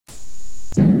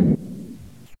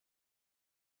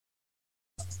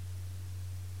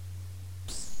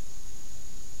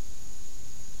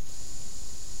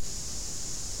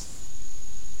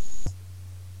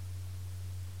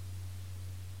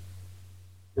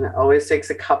And it always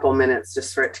takes a couple minutes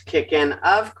just for it to kick in,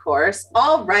 of course.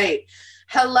 All right.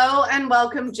 Hello and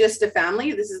welcome, Just a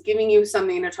Family. This is giving you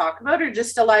something to talk about, or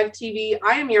Just a Live TV.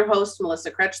 I am your host,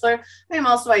 Melissa Kretschler. I am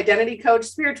also identity coach,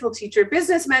 spiritual teacher,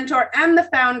 business mentor, and the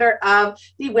founder of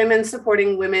the Women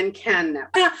Supporting Women Can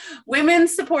Network. Women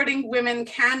Supporting Women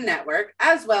Can Network,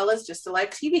 as well as Just a Live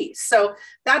TV. So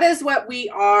that is what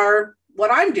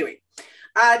I'm doing.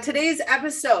 Today's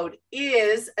episode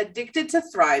is Addicted to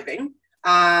Thriving.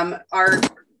 Our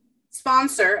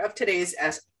sponsor of today's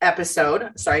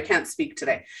episode, sorry, I can't speak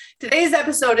today. Today's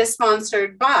episode is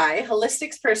sponsored by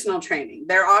Holistics Personal Training.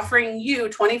 They're offering you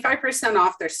 25%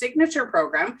 off their signature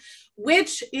program,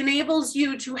 which enables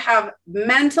you to have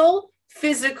mental,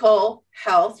 physical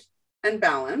health and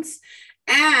balance.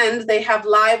 And they have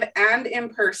live and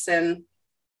in-person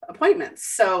appointments.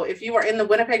 So if you are in the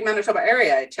Winnipeg, Manitoba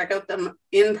area, check out them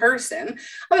in person.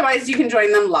 Otherwise, you can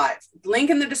join them live. Link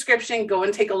in the description. Go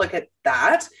and take a look at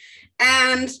that.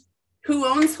 And who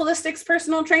owns Holistics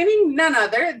Personal Training? None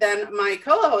other than my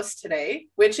co-host today,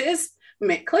 which is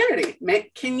Mick Clarity.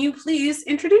 Mick, can you please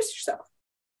introduce yourself?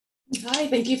 Hi,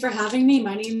 thank you for having me.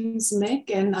 My name is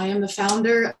Mick, and I am the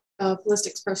founder of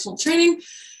Holistics Personal Training.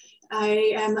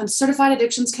 I am a certified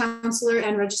addictions counselor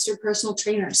and registered personal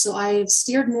trainer. So I've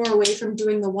steered more away from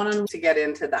doing the one-on-one. To get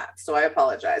into that. So I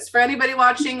apologize. For anybody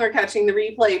watching or catching the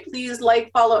replay, please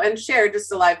like, follow, and share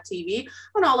Just a Live TV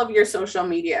on all of your social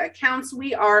media accounts.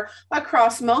 We are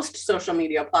across most social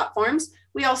media platforms.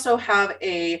 We also have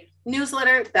a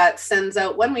newsletter that sends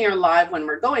out when we are live, when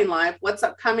we're going live, what's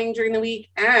upcoming during the week,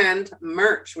 and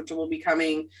merch, which will be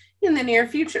coming in the near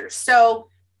future. So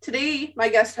today, my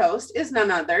guest host is none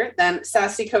other than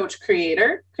Sassy Coach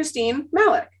creator, Christine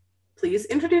Malik. Please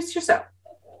introduce yourself.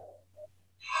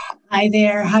 Hi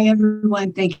there. Hi,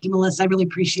 everyone. Thank you, Melissa. I really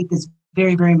appreciate this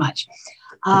very, very much.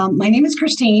 My name is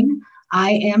Christine.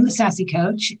 I am the Sassy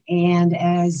Coach. And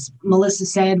as Melissa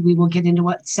said, we will get into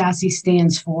what Sassy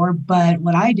stands for. But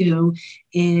what I do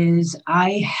is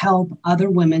I help other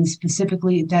women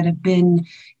specifically that have been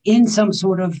in some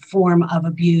sort of form of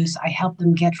abuse. I help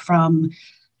them get from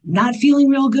not feeling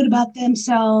real good about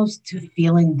themselves to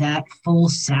feeling that full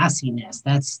sassiness.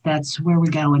 That's where we're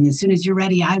going. As soon as you're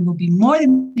ready, I will be more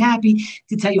than happy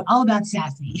to tell you all about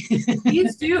sassy.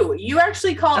 Please do. You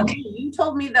actually called me. You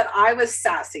told me that I was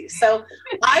sassy. So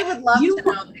I would love to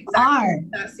know exactly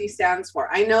what sassy stands for.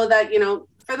 I know that,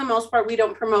 for the most part, we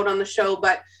don't promote on the show,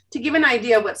 but to give an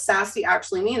idea of what sassy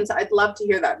actually means, I'd love to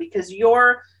hear that, because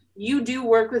you do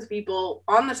work with people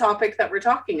on the topic that we're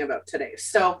talking about today.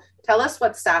 So tell us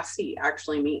what sassy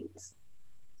actually means.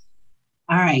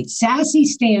 All right. Sassy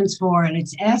stands for, and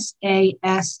it's SASSI,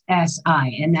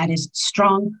 and that is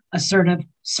strong, assertive,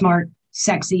 smart,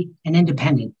 sexy, and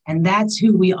independent. And that's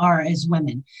who we are as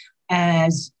women.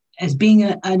 As being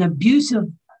an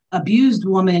abused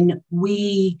woman,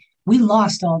 we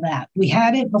lost all that. We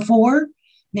had it before,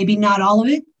 maybe not all of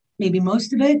it, maybe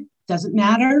most of it, doesn't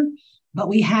matter. But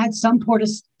we had some part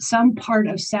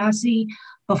of sassy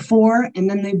before, and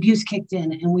then the abuse kicked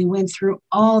in, and we went through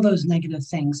all those negative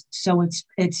things. So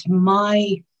it's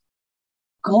my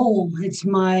goal, it's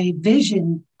my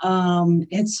vision,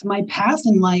 it's my path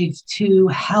in life to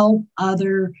help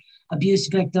other abuse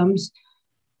victims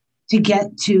to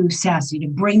get to sassy, to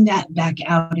bring that back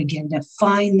out again, to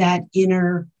find that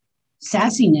inner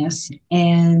sassiness,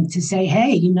 and to say,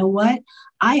 hey, you know what?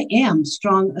 I am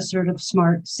strong, assertive,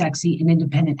 smart, sexy, and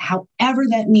independent, however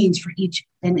that means for each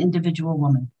an individual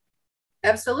woman.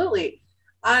 Absolutely.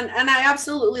 And I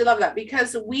absolutely love that,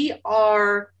 because we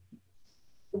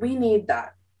need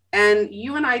that. And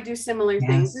you and I do similar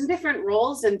things in different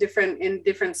roles and in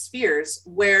different spheres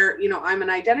where, I'm an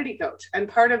identity coach. And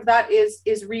part of that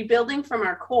is rebuilding from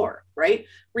our core, right?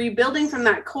 Rebuilding from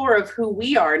that core of who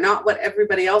we are, not what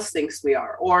everybody else thinks we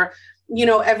are, or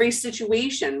every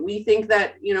situation. We think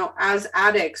that, as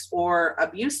addicts or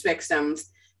abuse victims,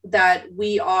 that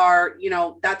we are,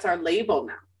 that's our label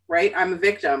now, right? I'm a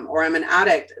victim or I'm an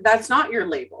addict. That's not your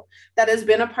label. That has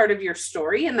been a part of your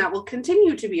story, and that will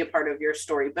continue to be a part of your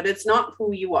story, but it's not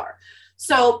who you are.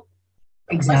 So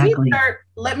exactly.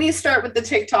 Let me start with the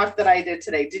TikTok that I did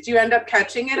today. Did you end up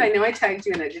catching it? I know I tagged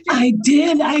you in it. Did you? I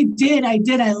did.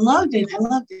 I loved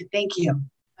it. Thank you.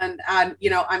 And I'm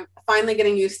finally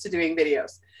getting used to doing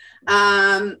videos.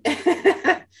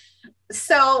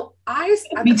 So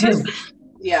me too.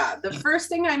 The first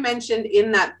thing I mentioned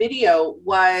in that video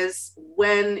was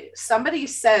when somebody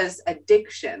says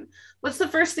addiction, what's the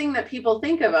first thing that people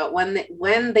think about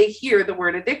when they hear the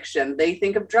word addiction? They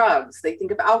think of drugs, they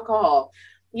think of alcohol,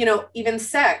 even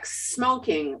sex,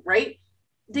 smoking, right?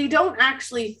 they don't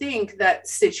actually think that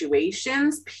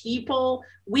situations, people,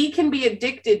 we can be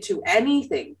addicted to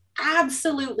anything,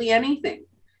 absolutely anything.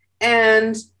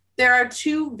 And there are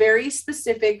two very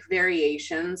specific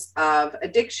variations of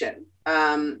addiction.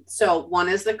 So one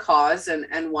is the cause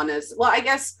and one is, well, I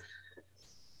guess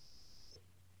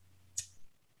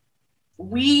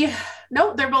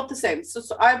no, they're both the same. So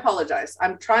I apologize.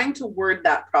 I'm trying to word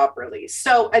that properly.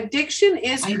 So addiction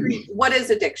is, what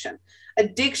is addiction?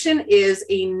 Addiction is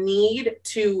a need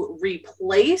to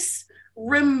replace,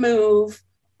 remove,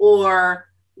 or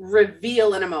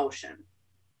reveal an emotion,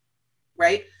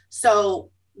 right? So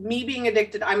me being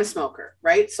addicted, I'm a smoker,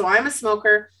 right? So I'm a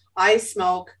smoker. I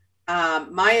smoke.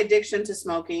 My addiction to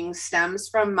smoking stems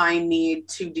from my need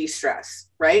to de-stress,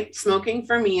 right? Smoking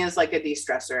for me is like a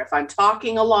de-stressor. If I'm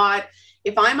talking a lot,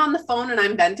 if I'm on the phone and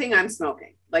I'm venting, I'm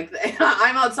smoking. Like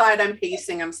I'm outside, I'm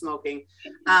pacing, I'm smoking.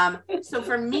 So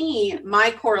for me,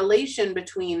 my correlation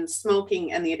between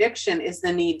smoking and the addiction is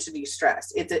the need to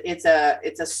de-stress. It's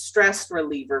a stress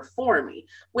reliever for me,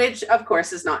 which of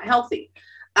course is not healthy.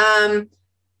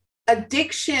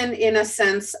 Addiction in a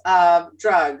sense of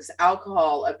drugs,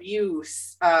 alcohol,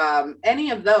 abuse,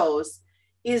 any of those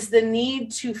is the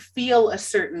need to feel a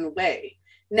certain way.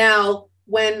 Now,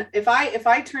 if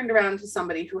I turned around to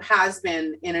somebody who has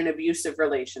been in an abusive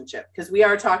relationship, because we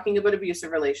are talking about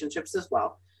abusive relationships as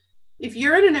well. If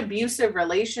you're in an abusive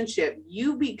relationship,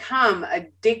 you become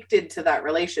addicted to that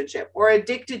relationship or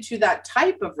addicted to that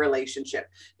type of relationship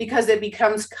because it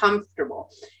becomes comfortable.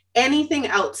 Anything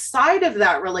outside of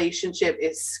that relationship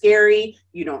is scary.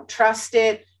 You don't trust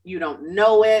it. You don't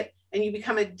know it. And you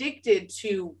become addicted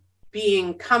to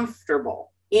being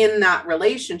comfortable in that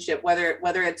relationship, whether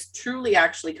it's truly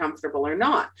actually comfortable or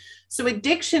not. So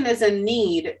addiction is a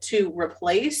need to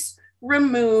replace,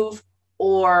 remove,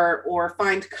 or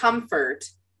find comfort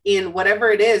in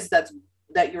whatever it is that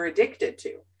you're addicted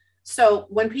to. So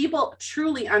when people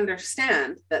truly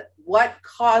understand that what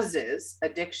causes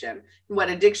addiction and what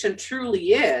addiction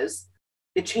truly is,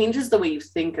 it changes the way you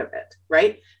think of it,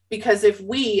 right? Because if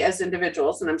we as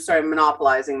individuals, and I'm sorry, I'm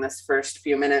monopolizing this first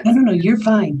few minutes. No, you're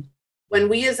fine. When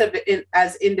we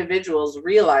as individuals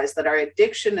realize that our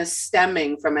addiction is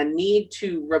stemming from a need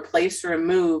to replace,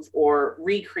 remove, or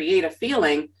recreate a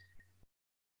feeling,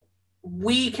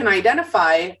 we can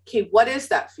identify, okay, what is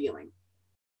that feeling?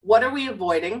 What are we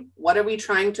avoiding? What are we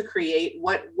trying to create?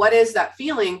 What is that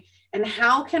feeling? And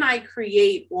how can I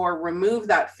create or remove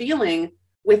that feeling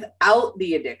without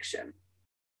the addiction?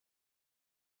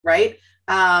 Right?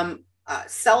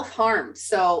 Self-harm.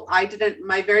 So I did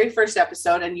my very first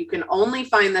episode, and you can only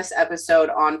find this episode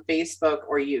on Facebook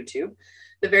or YouTube.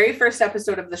 The very first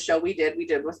episode of the show we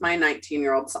did with my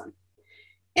 19-year-old son.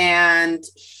 And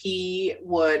he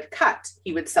would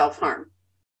he would self-harm.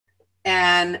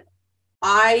 And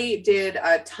I did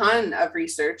a ton of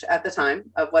research at the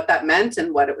time of what that meant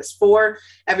and what it was for.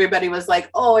 Everybody was like,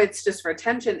 oh, it's just for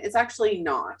attention. It's actually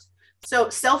not. So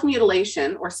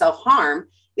self-mutilation or self-harm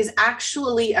is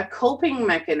actually a coping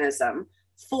mechanism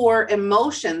for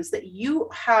emotions that you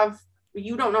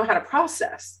don't know how to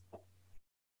process.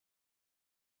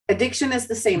 Addiction is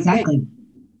the same thing,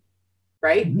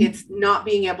 right? Mm-hmm. It's not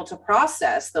being able to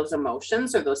process those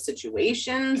emotions or those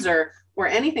situations or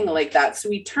anything like that. So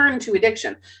we turn to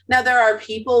addiction. Now, there are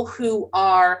people who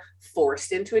are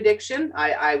forced into addiction.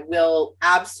 I will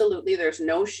absolutely, there's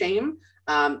no shame.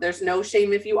 There's no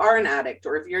shame if you are an addict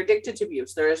or if you're addicted to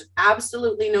abuse. There is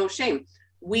absolutely no shame.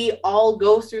 We all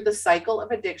go through the cycle of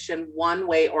addiction one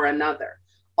way or another.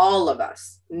 All of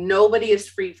us. Nobody is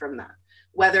free from that.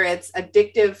 Whether it's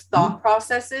addictive thought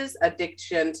processes,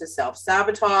 addiction to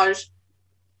self-sabotage,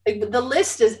 the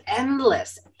list is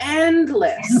endless on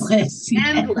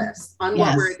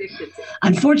what we're addicted to.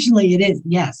 Unfortunately, it is.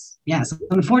 Yes.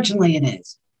 Unfortunately, it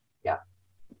is. Yeah.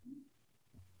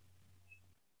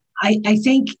 I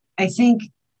think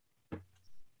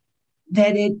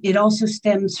that it also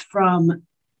stems from,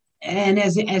 and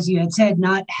as you had said,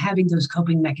 not having those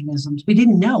coping mechanisms. We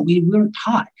didn't know. We weren't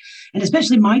taught, and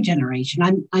especially my generation.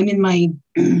 I'm in my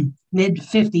mid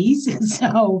 50s, and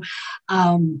so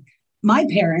my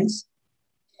parents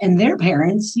and their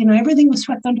parents, everything was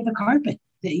swept under the carpet.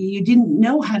 You didn't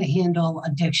know how to handle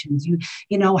addictions.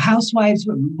 Housewives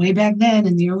way back then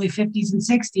in the early 50s and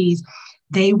 60s,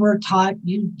 they were taught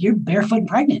you're barefoot and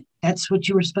pregnant. That's what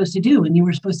you were supposed to do. And you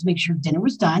were supposed to make sure dinner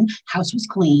was done, house was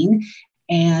clean,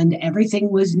 and everything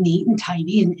was neat and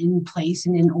tidy and in place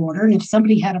and in order. And if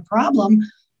somebody had a problem,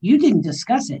 you didn't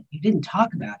discuss it. You didn't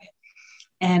talk about it.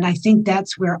 And I think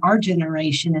that's where our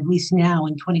generation, at least now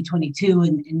in 2022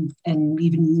 and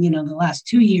even, the last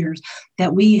 2 years,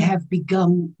 that we have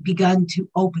begun to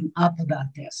open up about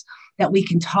this, that we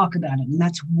can talk about it. And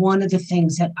that's one of the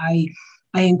things that I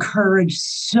encourage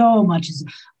so much is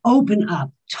open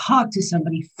up, talk to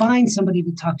somebody, find somebody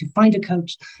to talk to, find a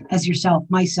coach as yourself,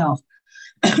 myself,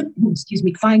 excuse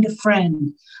me, find a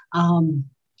friend,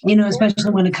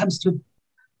 especially when it comes to,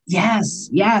 yes,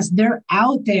 they're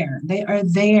out there. They are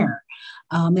there.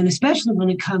 And especially when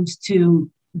it comes to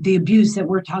the abuse that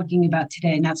we're talking about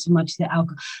today, not so much the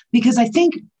alcohol, because I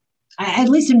think, at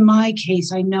least in my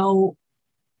case, I know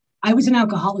I was an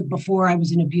alcoholic before I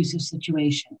was in an abusive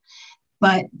situation.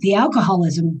 But the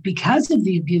alcoholism, because of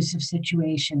the abusive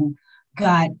situation,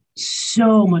 got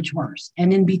so much worse.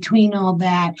 And in between all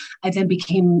that, I then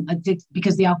became addicted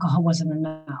because the alcohol wasn't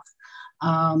enough.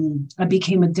 I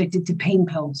became addicted to pain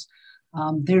pills.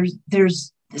 There's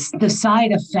the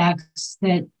side effects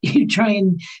that you try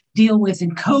and deal with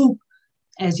and cope,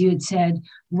 as you had said,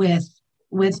 with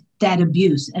that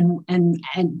abuse. And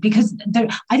because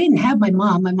I didn't have my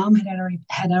mom. My mom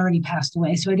had already passed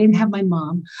away. So I didn't have my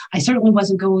mom. I certainly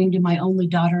wasn't going to my only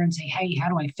daughter and say, hey, how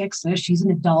do I fix this? She's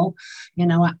an adult.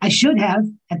 I should have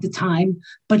at the time,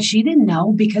 but she didn't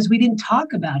know because we didn't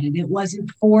talk about it. It wasn't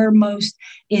foremost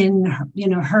in,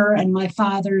 her and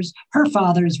her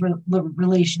father's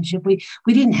relationship. We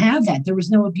didn't have that. There was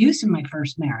no abuse in my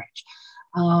first marriage.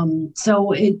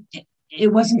 So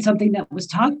it wasn't something that was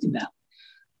talked about.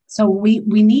 So we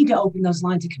need to open those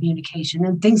lines of communication,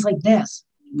 and things like this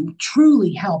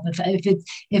truly help.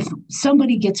 If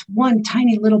somebody gets one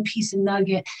tiny little piece of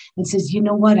nugget and says, you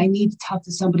know what, I need to talk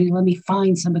to somebody, let me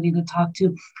find somebody to talk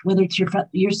to, whether it's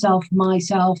yourself,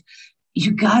 myself,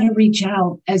 you got to reach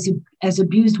out. As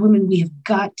abused women, we have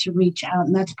got to reach out.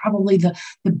 And that's probably the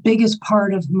biggest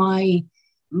part of my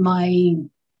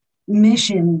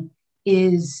mission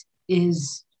is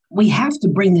we have to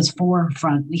bring this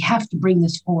forefront. We have to bring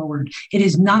this forward. It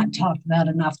is not talked about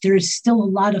enough. There is still a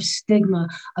lot of stigma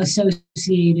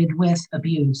associated with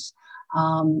abuse,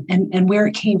 and where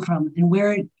it came from and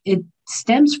where it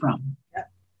stems from.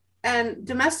 And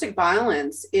domestic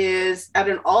violence is at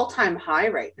an all-time high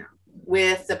right now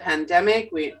with the pandemic,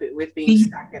 with being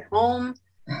stuck at home,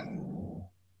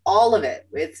 all of it.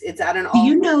 It's at an all.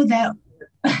 You know that.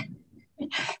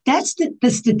 That's the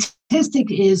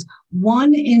statistic is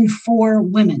 1 in 4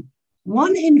 women,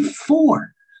 1 in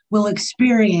 4 will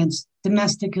experience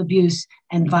domestic abuse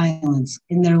and violence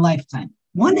in their lifetime.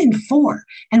 1 in 4,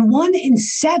 and 1 in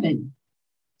 7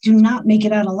 do not make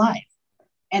it out alive.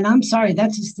 And I'm sorry,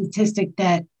 that's a statistic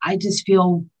that I just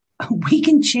feel we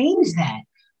can change that.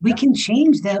 We can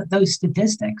change those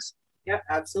statistics. Yeah,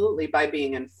 absolutely. By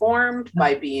being informed,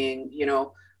 by being,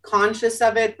 conscious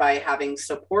of it, by having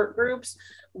support groups.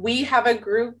 We have a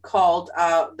group called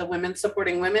the Women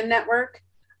Supporting Women Network.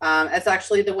 It's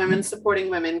actually the Women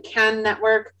Supporting Women Can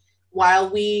Network.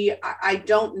 While I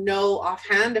don't know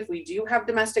offhand if we do have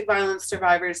domestic violence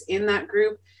survivors in that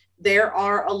group, there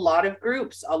are a lot of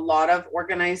groups, a lot of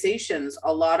organizations,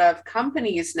 a lot of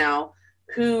companies now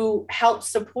who help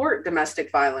support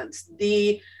domestic violence.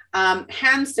 The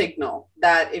hand signal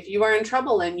that if you are in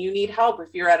trouble and you need help, if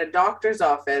you're at a doctor's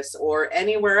office or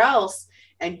anywhere else,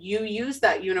 and you use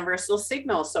that universal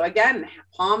signal. So again,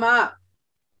 palm up,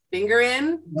 finger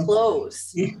in,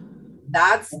 close.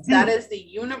 That is the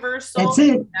universal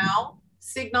now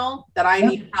signal that I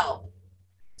need help.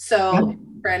 So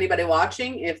for anybody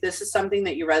watching, if this is something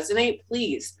that you resonate,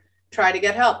 please try to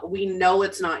get help. We know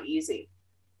it's not easy.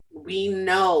 We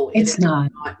know it's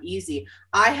not easy.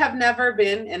 I have never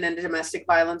been in a domestic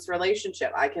violence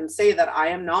relationship. I can say that I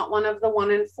am not one of the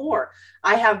 1 in 4.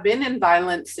 I have been in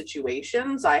violent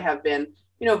situations. I have been,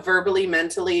 verbally,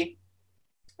 mentally.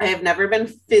 I have never been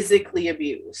physically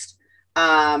abused.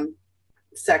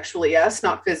 Sexually, yes,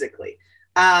 not physically.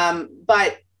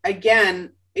 But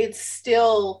again, it's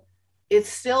still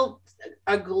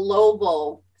a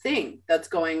global thing that's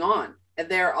going on.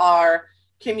 There are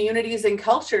communities and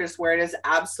cultures where it is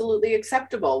absolutely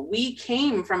acceptable. We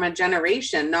came from a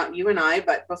generation, not you and I,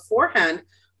 but beforehand,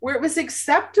 where it was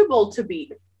acceptable to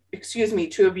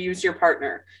abuse your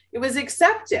partner. It was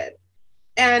accepted.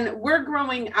 And we're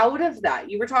growing out of that.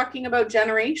 You were talking about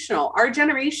generational. Our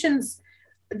generations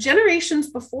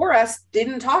before us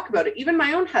didn't talk about it. Even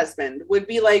my own husband would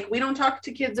be like, we don't talk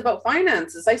to kids about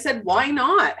finances. I said, why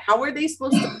not? How are they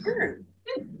supposed to learn?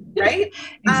 Right?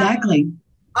 Exactly.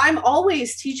 I'm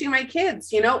always teaching my kids,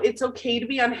 it's okay to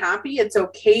be unhappy. It's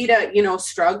okay to,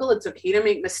 struggle. It's okay to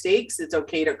make mistakes. It's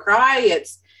okay to cry.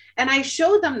 And I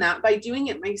show them that by doing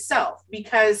it myself,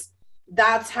 because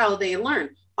that's how they learn.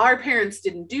 Our parents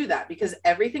didn't do that because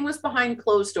everything was behind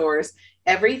closed doors.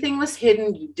 Everything was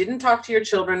hidden. You didn't talk to your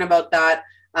children about that.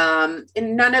 And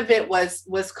none of it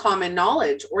was common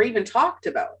knowledge or even talked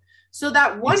about. So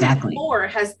that 1 in 4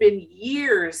 has been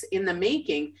years in the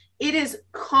making. It has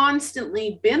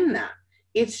constantly been that.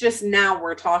 It's just now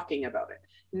we're talking about it.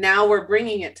 Now we're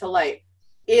bringing it to light.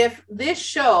 If this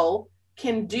show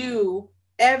can do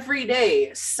every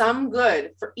day some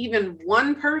good for even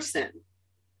one person,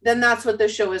 then that's what the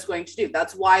show is going to do.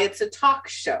 That's why it's a talk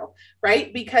show,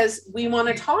 right? Because we want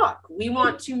to talk. We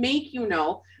want to make you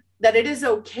know that it is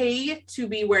okay to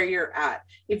be where you're at.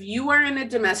 If you are in a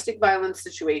domestic violence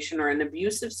situation or an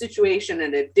abusive situation,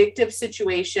 an addictive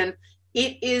situation,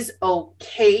 it is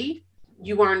okay.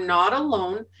 You are not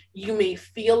alone. You may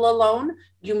feel alone.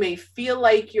 You may feel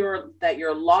like you're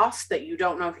lost, that you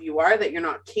don't know who you are, that you're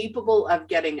not capable of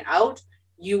getting out.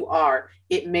 You are.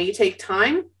 It may take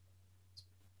time.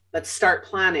 Let's start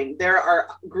planning. There are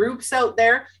groups out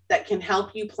there that can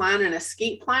help you plan an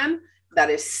escape plan that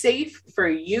is safe for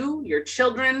you, your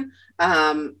children.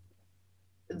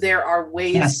 There are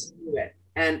ways to do it.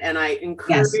 And I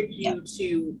encourage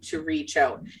you to reach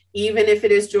out, even if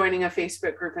it is joining a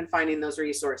Facebook group and finding those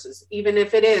resources, even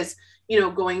if it is,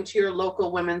 going to your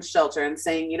local women's shelter and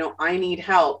saying, I need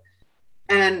help.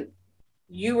 And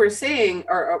you were saying,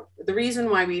 or the reason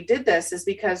why we did this is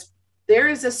because there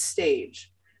is a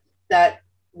stage that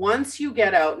once you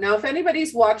get out. Now, if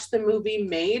anybody's watched the movie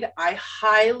Maid, I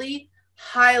highly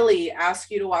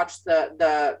ask you to watch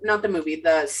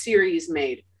the series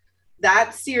Maid.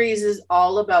 That series is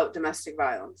all about domestic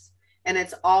violence, and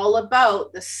it's all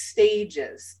about the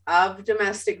stages of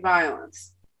domestic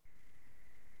violence.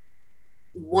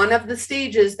 One of the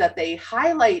stages that they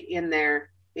highlight in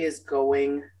there is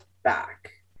going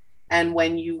back. And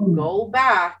when you go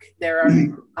back, there are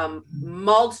a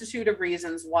multitude of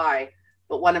reasons why.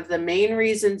 But one of the main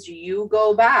reasons you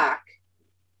go back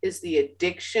is the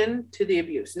addiction to the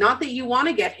abuse. Not that you want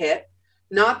to get hit,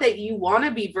 not that you want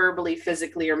to be verbally,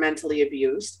 physically, or mentally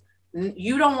abused.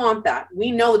 You don't want that.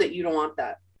 We know that you don't want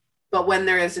that. But when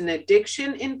there is an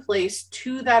addiction in place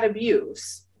to that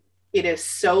abuse, it is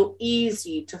so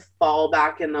easy to fall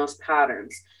back in those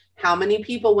patterns. How many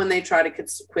people, when they try to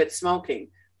quit smoking,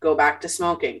 go back to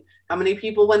smoking? How many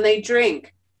people, when they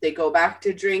drink, they go back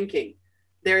to drinking?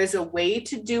 There is a way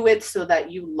to do it so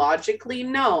that you logically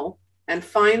know and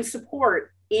find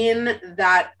support in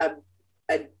that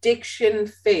addiction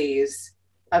phase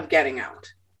of getting out.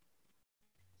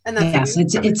 And that's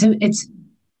it's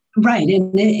right.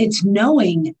 And it's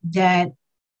knowing that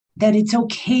it's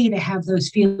okay to have those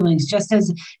feelings, just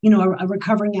as, a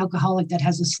recovering alcoholic that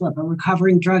has a slip, a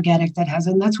recovering drug addict that has,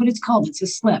 and that's what it's called. It's a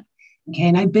slip. Okay.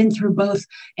 And I've been through both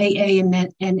AA and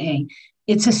NA.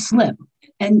 It's a slip.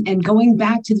 And going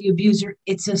back to the abuser,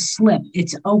 it's a slip.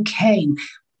 It's okay.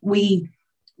 We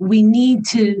need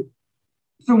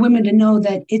for women to know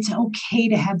that it's okay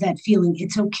to have that feeling.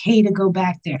 It's okay to go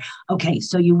back there. Okay,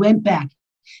 so you went back.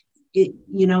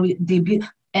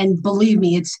 And believe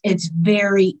me, it's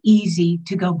very easy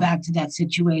to go back to that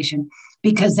situation,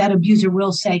 because that abuser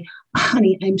will say,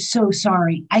 honey, I'm so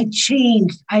sorry. I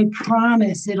changed. I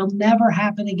promise it'll never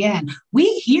happen again.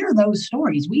 We hear those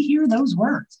stories. We hear those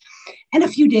words. And a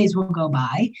few days will go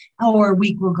by, or a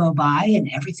week will go by, and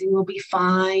everything will be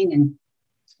fine. And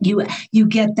you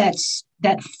get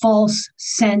that false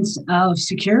sense of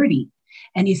security.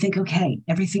 And you think, okay,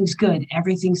 everything's good.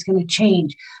 Everything's going to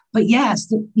change. But yes,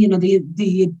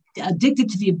 the addicted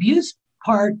to the abuse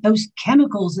part, those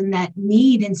chemicals and that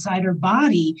need inside our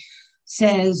body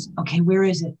says, okay, where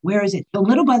is it? Where is it? So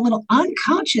little by little,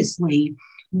 unconsciously,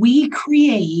 we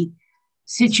create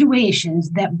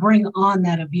situations that bring on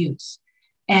that abuse.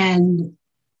 And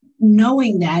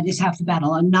knowing that is half the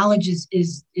battle. And knowledge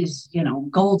is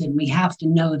golden. We have to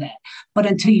know that. But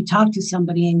until you talk to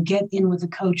somebody and get in with a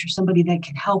coach or somebody that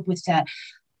can help with that,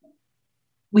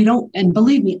 we don't. And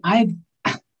believe me, I've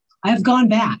gone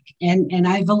back and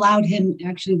I've allowed him.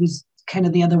 Actually, it was kind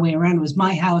of the other way around. It was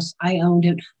my house. I owned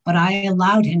it, but I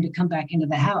allowed him to come back into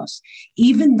the house,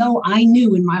 even though I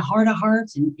knew in my heart of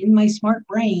hearts and in my smart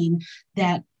brain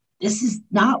that this is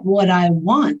not what I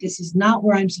want. This is not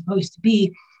where I'm supposed to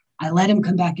be. I let him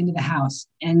come back into the house,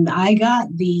 and I got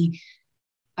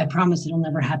I promise it'll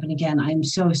never happen again. I'm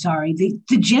so sorry.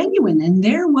 The genuine, and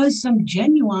there was some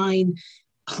genuine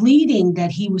pleading that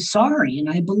he was sorry,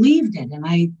 and I believed it.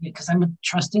 And because I'm a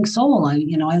trusting soul, I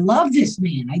love this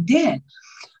man. I did.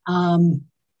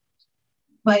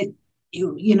 But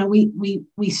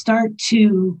we start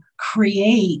to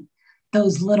create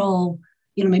those little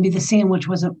maybe the sandwich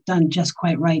wasn't done just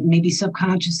quite right. Maybe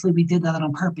subconsciously we did that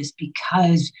on purpose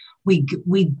because we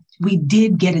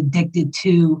did get addicted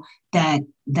to that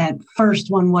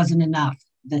first one wasn't enough.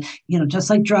 Just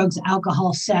like drugs,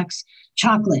 alcohol, sex,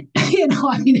 chocolate.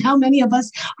 How many of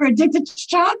us are addicted to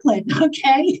chocolate?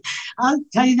 Okay. I'll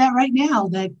tell you that right now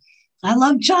that I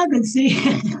love chocolate.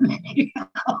 See,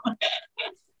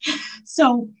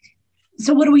 So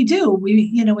what do?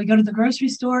 We go to the grocery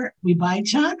store, we buy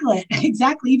chocolate.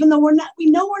 Exactly. Even though we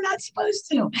know we're not supposed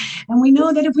to. And we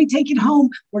know that if we take it home,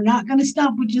 we're not going to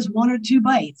stop with just one or two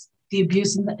bites. The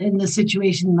abuse in the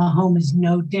situation in the home is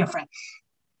no different.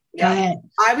 Yeah,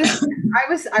 I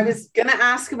was going to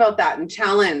ask about that and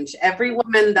challenge every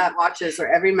woman that watches or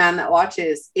every man that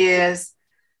watches is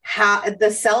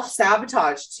the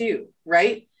self-sabotage too,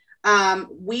 right?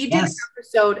 We did an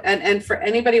episode, and for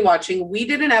anybody watching, we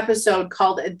did an episode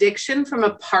called Addiction from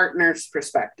a Partner's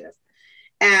Perspective.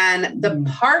 And the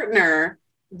partner,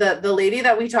 the lady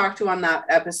that we talked to on that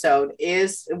episode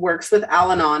works with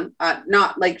Al-Anon,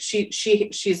 not like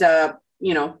she's a,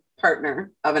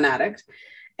 partner of an addict.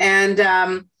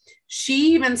 And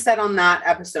she even said on that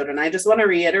episode, and I just want to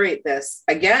reiterate this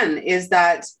again, is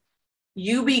that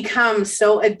you become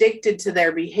so addicted to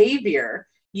their behavior,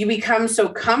 you become so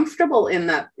comfortable in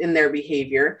their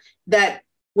behavior, that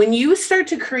when you start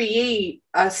to create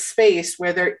a space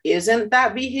where there isn't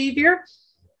that behavior,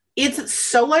 it's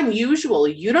so unusual.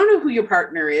 You don't know who your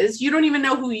partner is. You don't even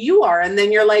know who you are. And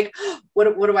then you're like,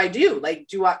 what do I do? Like,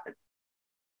 do I,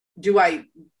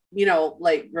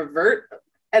 revert?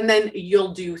 And then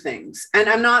you'll do things. And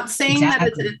I'm not saying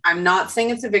I'm not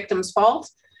saying it's a victim's fault,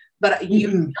 but you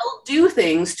will do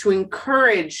things to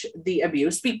encourage the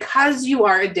abuse because you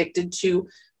are addicted to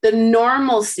the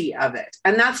normalcy of it.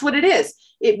 And that's what it is.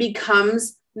 It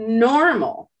becomes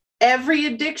normal. Every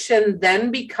addiction then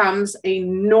becomes a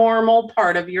normal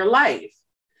part of your life.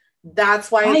 That's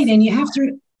why. Right. And you have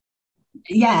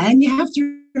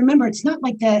to remember, it's not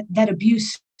like that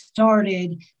abuse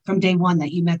started from day one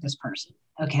that you met this person.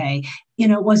 Okay.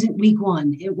 It wasn't week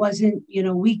 1. It wasn't,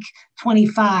 week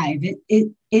 25.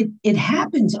 It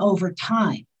happens over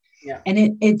time. Yeah.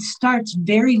 And it starts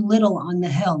very little on the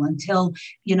hill until,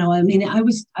 I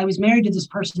was married to this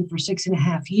person for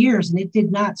 6.5 years, and it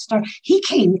did not start. He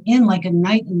came in like a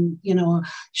knight in,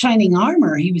 shining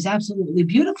armor. He was absolutely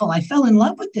beautiful. I fell in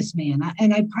love with this man,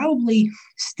 and I probably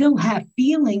still have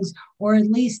feelings, or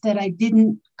at least that I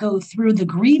didn't go through the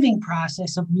grieving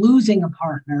process of losing a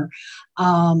partner.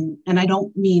 And I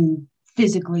don't mean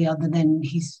physically, other than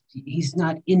he's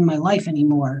not in my life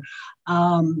anymore.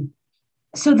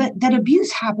 So that abuse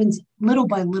happens little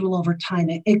by little over time.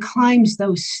 It climbs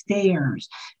those stairs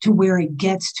to where it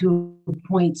gets to a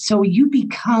point. So you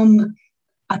become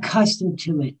accustomed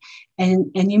to it,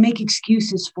 and you make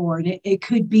excuses for it. It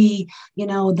could be,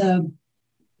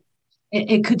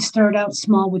 it could start out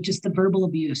small with just the verbal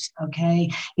abuse. Okay.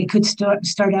 It could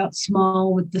start out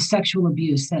small with the sexual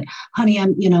abuse that, honey,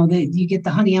 you get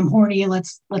the honey, I'm horny.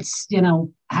 Let's,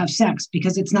 have sex,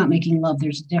 because it's not making love.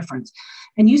 There's a difference.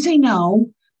 And you say no,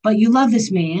 but you love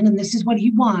this man and this is what he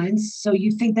wants. So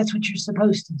you think that's what you're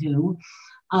supposed to do.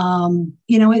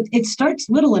 It starts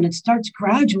little and it starts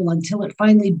gradual until it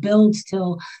finally builds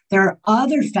till there are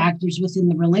other factors within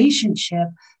the relationship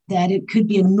that it could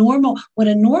be what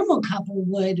a normal couple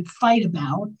would fight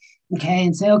about. Okay.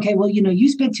 And say, okay, well, you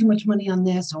spent too much money on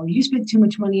this, or you spent too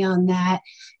much money on that,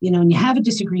 and you have a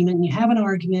disagreement and you have an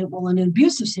argument. Well, in an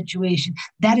abusive situation,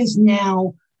 that is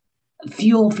now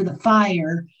fuel for the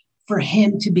fire for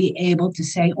him to be able to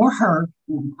say, or her,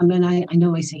 I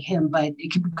know I say him, but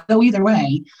it could go either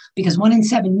way, because 1 in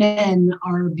 7 men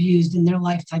are abused in their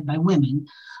lifetime by women.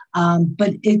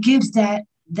 But it gives that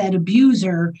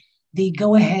abuser the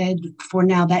go ahead for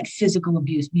now that physical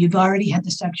abuse. You've already had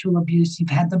the sexual abuse. You've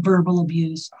had the verbal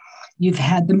abuse. You've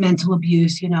had the mental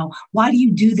abuse. Why do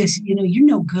you do this? You're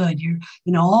no good. You're,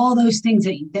 all those things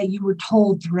that you were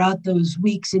told throughout those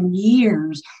weeks and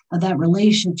years of that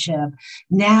relationship.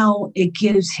 Now it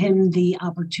gives him the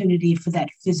opportunity for that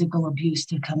physical abuse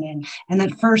to come in. And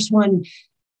that first one,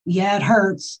 yeah, it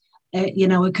hurts.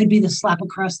 It could be the slap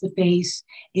across the face.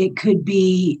 It could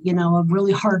be, a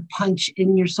really hard punch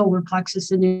in your solar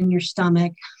plexus and in your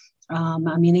stomach.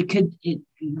 It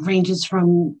ranges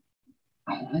from,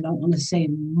 I don't want to say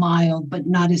mild, but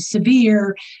not as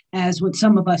severe as what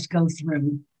some of us go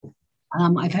through.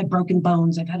 I've had broken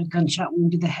bones. I've had a gunshot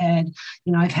wound to the head.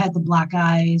 I've had the black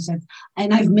eyes.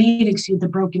 I've made the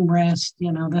broken wrist,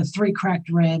 the 3 cracked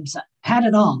ribs. I've had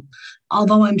it all.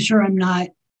 Although I'm sure I'm not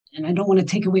and I don't want to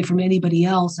take away from anybody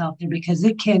else out there because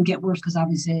it can get worse because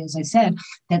obviously, as I said,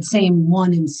 that same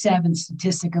 1 in 7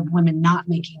 statistic of women not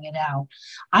making it out.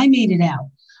 I made it out.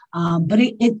 But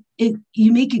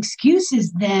you make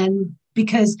excuses then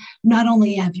because not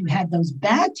only have you had those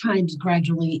bad times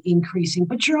gradually increasing,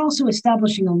 but you're also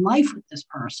establishing a life with this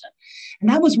person. And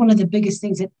that was one of the biggest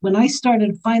things that when I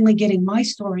started finally getting my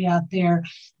story out there,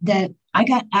 that I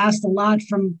got asked a lot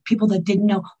from people that didn't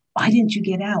know, why didn't you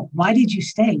get out? Why did you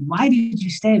stay? Why did you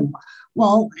stay?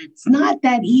 Well, it's not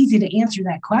that easy to answer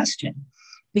that question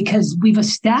because we've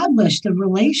established a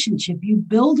relationship. You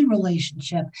build a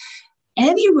relationship.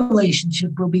 Any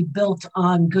relationship will be built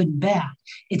on good and bad.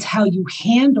 It's how you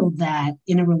handle that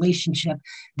in a relationship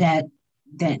that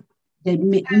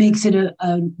makes it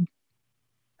a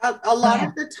lot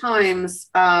of the times.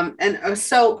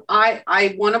 So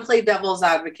I want to play devil's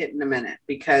advocate in a minute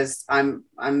because I'm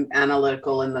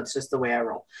analytical and that's just the way I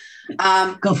roll.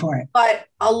 Go for it. But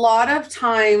a lot of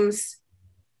times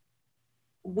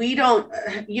we don't,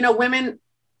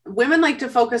 women like to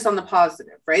focus on the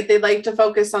positive, right? They like to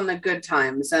focus on the good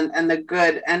times and the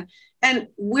good and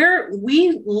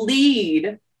we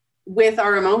lead with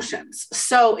our emotions.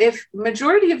 So if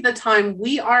majority of the time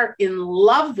we are in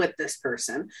love with this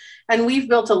person and we've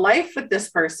built a life with this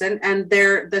person and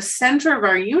they're the center of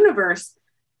our universe,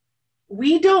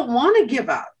 we don't want to give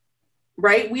up,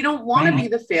 right? We don't want to be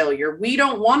the failure. We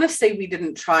don't want to say we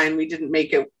didn't try and we didn't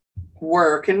make it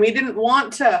work. And we didn't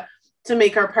want to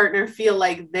make our partner feel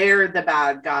like they're the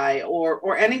bad guy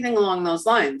or anything along those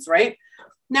lines, right?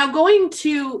 Now, going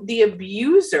to the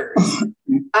abusers,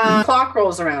 clock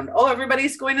rolls around. Oh,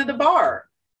 everybody's going to the bar.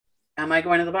 Am I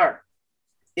going to the bar?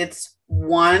 It's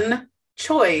one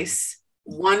choice,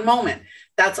 one moment.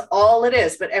 That's all it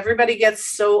is. But everybody gets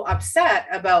so upset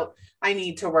about, I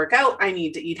need to work out. I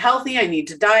need to eat healthy. I need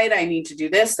to diet. I need to do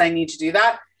this. I need to do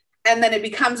that. And then it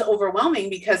becomes overwhelming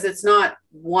because it's not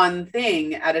one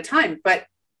thing at a time. But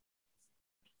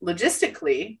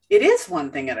logistically, it is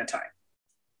one thing at a time.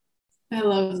 I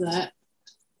love that.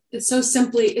 It's so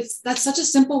that's such a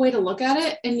simple way to look at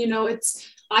it. And,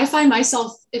 I find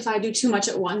myself, if I do too much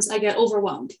at once, I get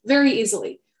overwhelmed very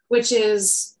easily, which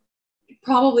is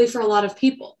probably for a lot of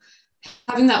people.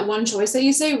 Having that one choice that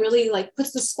you say really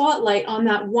puts the spotlight on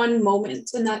that one moment.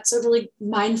 And that's a really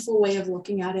mindful way of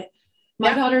looking at it.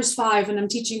 My daughter's 5 and I'm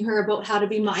teaching her about how to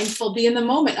be mindful, be in the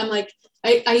moment. I'm like,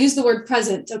 I use the word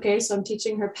present. Okay. So I'm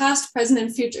teaching her past, present,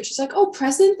 and future. She's like, oh,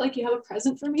 present? Like you have a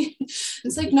present for me?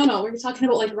 It's like, no, we're talking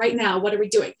about right now, what are we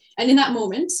doing? And in that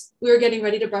moment, we were getting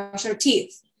ready to brush our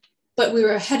teeth, but we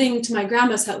were heading to my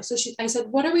grandma's house. So I said,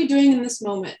 what are we doing in this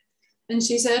moment? And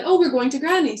she said, oh, we're going to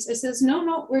Granny's. I says,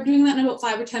 no, we're doing that in about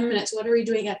 5 or 10 minutes. What are we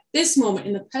doing at this moment,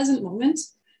 in the present moment?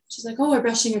 She's like, oh, we're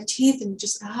brushing our teeth and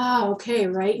just, okay,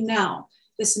 right now.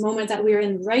 This moment that we're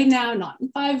in right now, not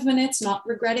in 5 minutes, not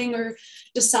regretting or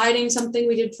deciding something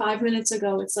we did 5 minutes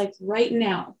ago. It's right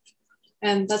now.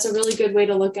 And that's a really good way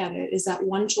to look at it, is that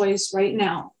one choice right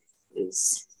now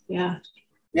is,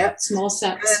 small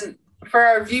steps. And for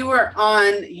our viewer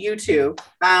on YouTube,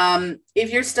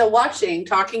 if you're still watching,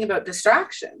 talking about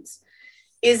distractions,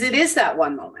 it is that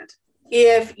one moment.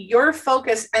 If you're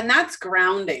focused, and that's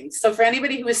grounding. So for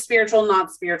anybody who is spiritual, not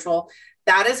spiritual,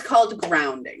 that is called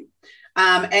grounding.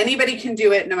 Anybody can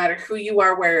do it no matter who you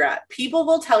are, where you're at. People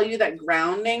will tell you that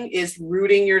grounding is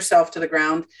rooting yourself to the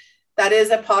ground. That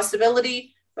is a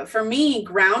possibility. But for me,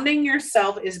 grounding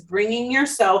yourself is bringing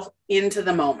yourself into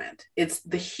the moment. It's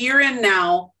the here and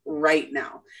now, right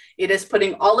now. It is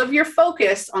putting all of your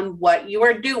focus on what you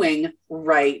are doing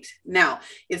right now.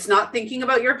 It's not thinking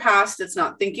about your past. It's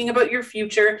not thinking about your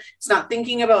future. It's not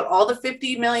thinking about all the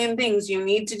 50 million things you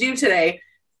need to do today.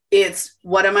 It's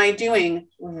what am I doing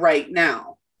right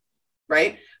now,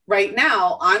 right? Right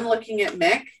now, I'm looking at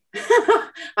Mick,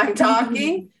 I'm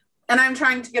talking, and I'm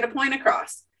trying to get a point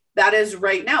across. That is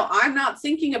right now. I'm not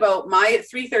thinking about my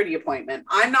 3:30 appointment.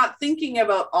 I'm not thinking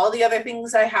about all the other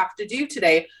things I have to do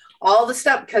today, all the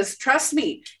stuff, because trust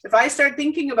me, if I start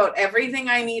thinking about everything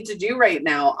I need to do right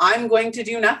now, I'm going to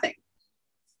do nothing.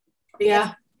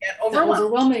 Yeah. Get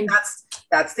overwhelming.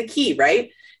 That's the key,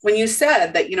 right? When you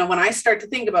said that, when I start to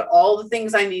think about all the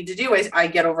things I need to do, I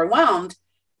get overwhelmed.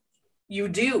 You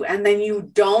do. And then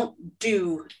you don't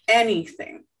do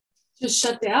anything. Just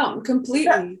shut down completely.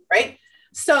 Yeah, right.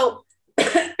 So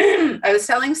I was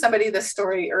telling somebody this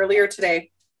story earlier today,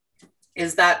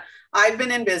 is that I've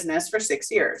been in business for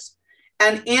 6 years.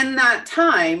 And in that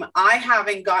time, I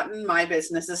haven't gotten my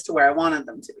businesses to where I wanted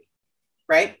them to be.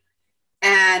 Right.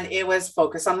 And it was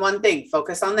focus on one thing,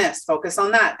 focus on this, focus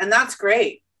on that. And that's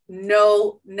great.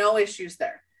 No issues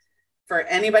there. for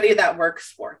anybody that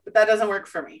works for, but that doesn't work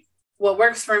for me. What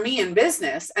works for me in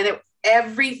business, and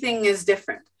everything is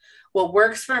different. What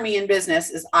works for me in business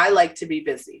is I like to be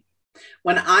busy.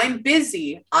 When I'm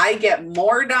busy, I get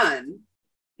more done,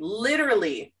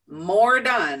 literally more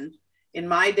done in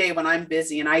my day when I'm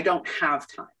busy and I don't have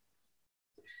time.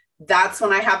 That's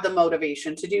when I have the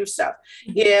motivation to do stuff.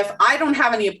 If I don't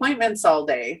have any appointments all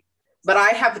day, but I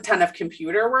have a ton of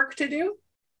computer work to do,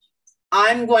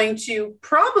 I'm going to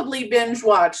probably binge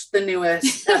watch the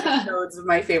newest episodes of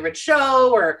my favorite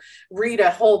show or read a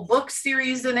whole book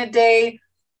series in a day.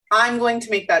 I'm going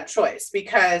to make that choice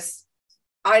because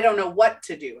I don't know what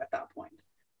to do at that point,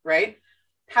 right?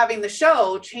 Having the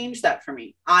show changed that for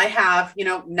me. I have,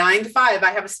 9 to 5,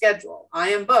 I have a schedule. I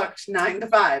am booked 9 to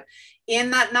 5.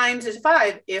 In that 9 to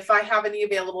 5, if I have any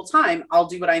available time, I'll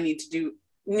do what I need to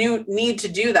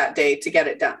do that day to get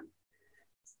it done,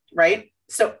 right?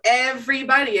 So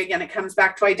everybody, again, it comes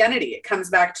back to identity. It comes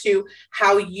back to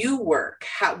how you work,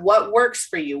 what works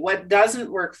for you, what doesn't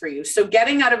work for you. So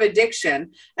getting out of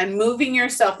addiction and moving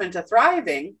yourself into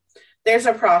thriving, there's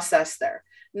a process there.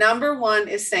 Number one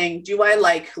is saying, do I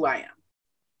like who I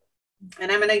am? And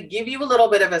I'm going to give you a little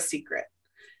bit of a secret.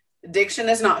 Addiction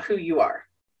is not who you are.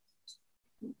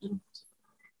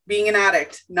 Being an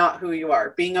addict, not who you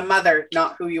are. Being a mother,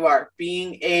 not who you are.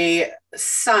 Being a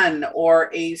son or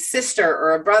a sister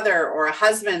or a brother or a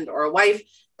husband or a wife,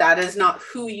 that is not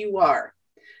who you are.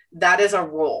 That is a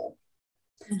role.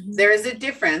 Mm-hmm. There is a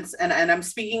difference, and I'm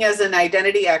speaking as an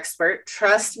identity expert.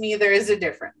 Trust me, there is a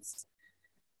difference.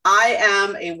 I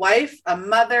am a wife, a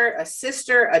mother, a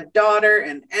sister, a daughter,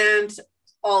 an aunt,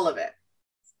 all of it.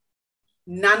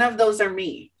 None of those are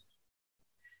me.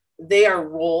 They are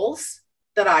roles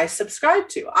that I subscribe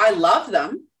to. I love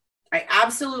them. I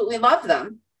absolutely love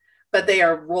them, but they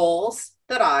are roles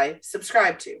that I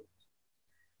subscribe to.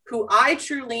 Who I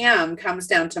truly am comes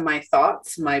down to my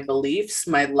thoughts, my beliefs,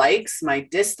 my likes, my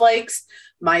dislikes,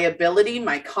 my ability,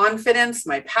 my confidence,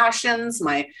 my passions,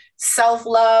 my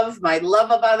self-love, my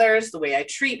love of others, the way I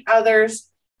treat others.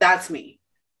 That's me.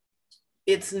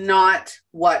 It's not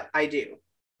what I do.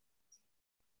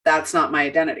 That's not my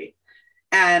identity.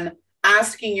 And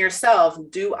asking yourself,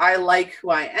 do I like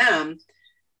who I am?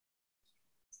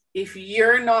 If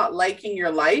you're not liking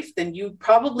your life, then you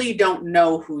probably don't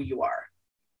know who you are.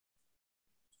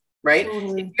 Right?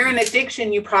 Mm-hmm. If you're in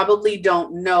addiction, you probably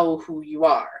don't know who you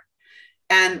are.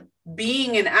 And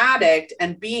being an addict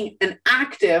and being an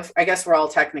active, I guess we're all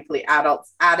technically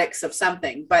addicts of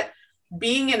something, but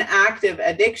being an active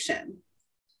addiction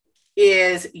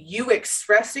is you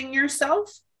expressing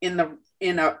yourself in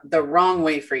the wrong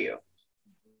way for you.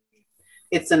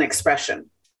 It's an expression,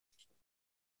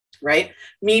 right?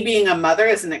 Me being a mother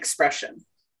is an expression.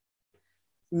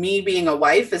 Me being a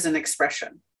wife is an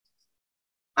expression.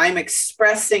 I'm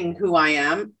expressing who I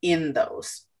am in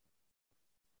those,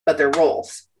 but they're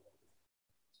roles,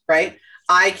 right?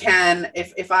 I can,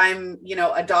 if I'm,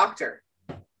 a doctor,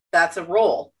 that's a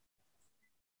role,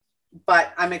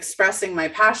 but I'm expressing my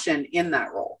passion in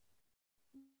that role,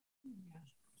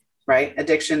 right?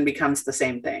 Addiction becomes the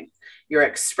same thing. You're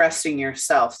expressing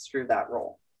yourself through that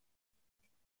role.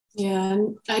 Yeah,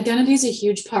 and identity is a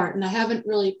huge part, and I haven't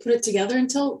really put it together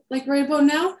until right about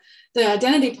now. The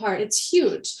identity part, it's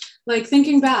huge. Like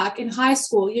thinking back in high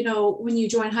school, when you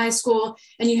join high school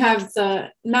and you have the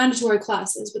mandatory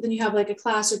classes, but then you have a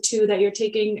class or two that you're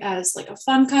taking as a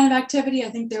fun kind of activity. I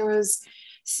think there was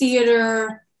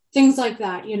theater, things like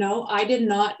that. I did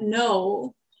not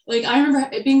know. I remember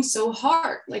it being so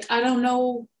hard. I don't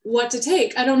know what to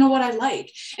take. I don't know what I like.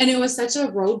 And it was such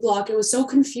a roadblock. It was so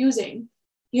confusing.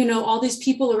 All these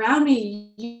people around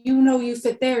me, you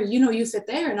fit there, you fit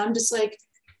there. And I'm just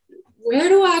where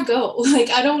do I go?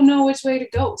 I don't know which way to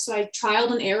go. So I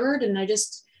trialed and errored, and I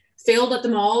just failed at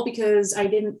them all because I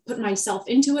didn't put myself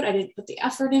into it. I didn't put the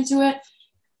effort into it.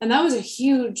 And that was a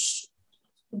huge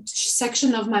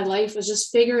section of my life, was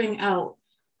just figuring out.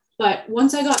 But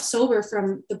once I got sober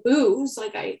from the booze,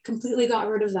 I completely got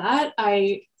rid of that.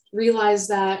 I realized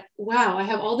that, wow, I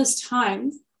have all this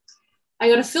time. I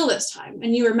got to fill this time.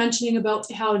 And you were mentioning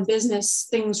about how in business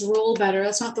things roll better.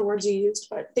 That's not the words you used,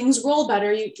 but things roll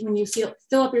better when you fill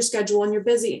up your schedule and you're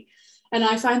busy. And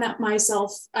I find that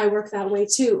myself, I work that way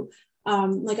too. I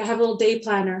have a little day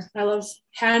planner. I love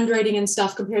handwriting and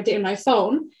stuff compared to in my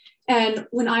phone. And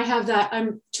when I have that,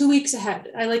 I'm 2 weeks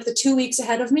ahead. I like the 2 weeks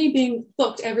ahead of me being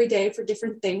booked every day for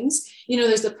different things.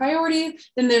 There's the priority,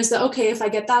 then there's the, okay, if I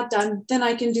get that done, then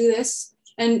I can do this.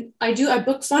 And I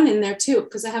book fun in there too,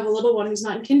 because I have a little one who's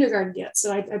not in kindergarten yet.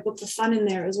 So I book the fun in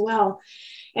there as well.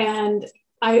 And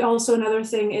I also, another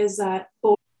thing is that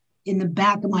in the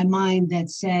back of my mind that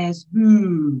says,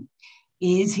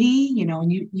 is he,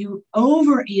 and you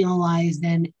overanalyze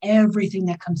then everything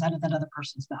that comes out of that other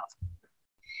person's mouth.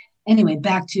 Anyway,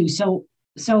 back to, so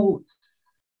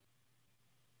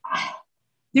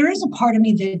there is a part of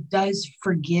me that does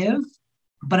forgive,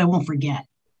 but I won't forget.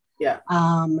 Yeah.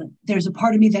 There's a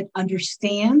part of me that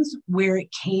understands where it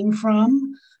came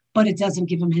from, but it doesn't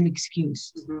give him an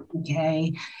excuse. Mm-hmm.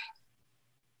 Okay.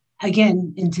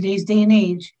 Again, in today's day and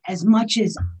age, as much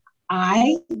as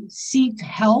I seek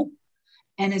help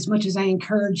and as much as I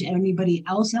encourage anybody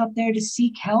else out there to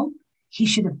seek help, he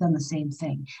should have done the same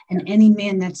thing. And any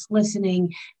man that's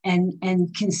listening and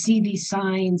can see these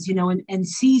signs, and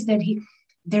sees that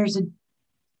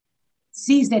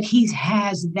he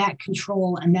has that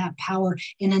control and that power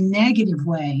in a negative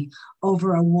way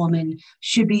over a woman,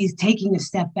 should be taking a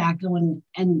step back going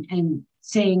and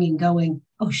saying and going,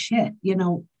 oh shit,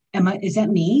 is that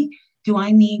me? Do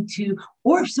I need to,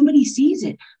 or if somebody sees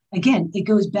it, again, it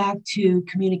goes back to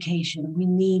communication. We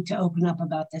need to open up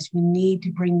about this. We need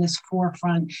to bring this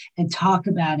forefront and talk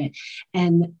about it.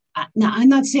 And now I'm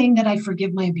not saying that I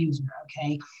forgive my abuser,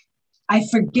 okay? I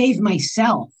forgave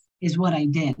myself is what I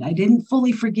did. I didn't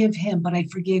fully forgive him, but I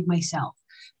forgave myself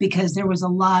because there was a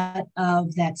lot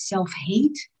of that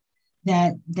self-hate,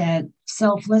 that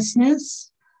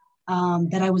selflessness,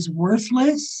 that I was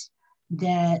worthless,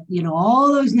 that,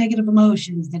 all those negative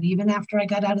emotions that even after I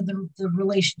got out of the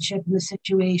relationship and the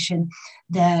situation,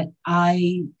 that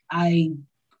I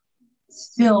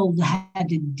still had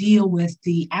to deal with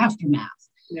the aftermath.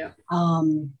 Yeah.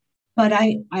 But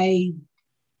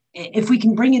if we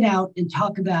can bring it out and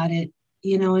talk about it,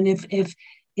 and if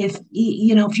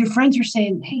your friends are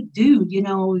saying, hey, dude, you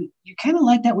kind of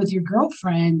like that with your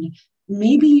girlfriend,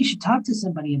 maybe you should talk to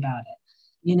somebody about it,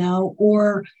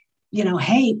 or,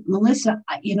 hey, Melissa,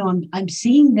 I'm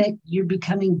seeing that you're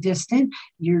becoming distant.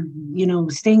 You're,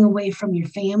 staying away from your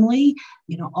family,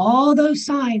 all those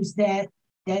signs that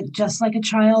just like a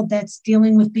child that's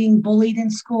dealing with being bullied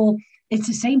in school, it's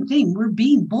the same thing. We're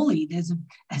being bullied as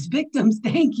victims.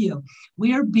 Thank you.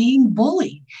 We are being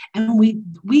bullied, and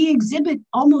we exhibit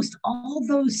almost all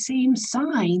those same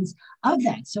signs of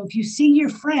that. So if you see your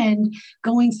friend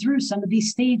going through some of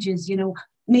these stages,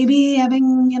 maybe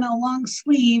having, long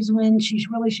sleeves when she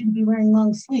really shouldn't be wearing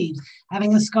long sleeves,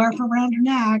 having a scarf around her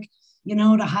neck,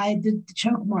 to hide the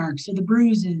choke marks or the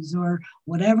bruises or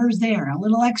whatever's there, a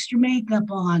little extra makeup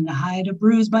on to hide a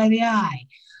bruise by the eye.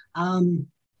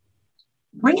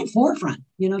 Bring it forefront,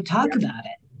 talk about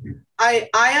it. I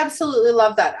absolutely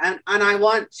love that. And I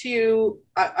want you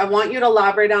to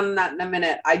elaborate on that in a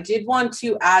minute. I did want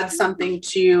to add something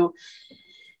to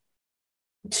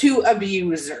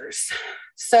abusers.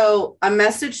 So a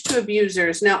message to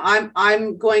abusers. Now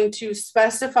I'm going to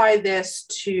specify this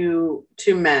to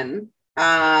men,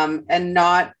 and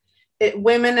not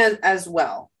women as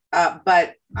well.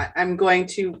 But I'm going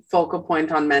to focal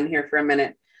point on men here for a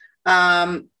minute.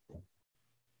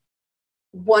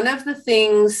 One of the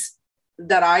things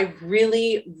that I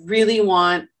really, really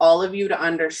want all of you to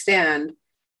understand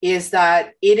is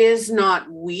that it is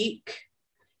not weak.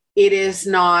 It is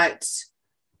not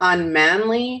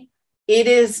unmanly. It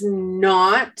is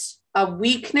not a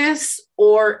weakness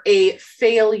or a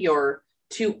failure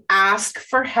to ask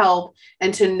for help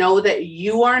and to know that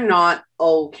you are not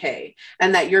okay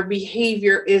and that your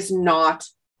behavior is not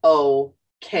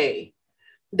okay.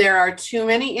 There are too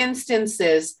many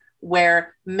instances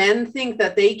where men think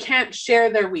that they can't share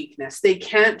their weakness. They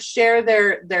can't share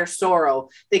their sorrow.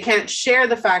 They can't share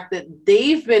the fact that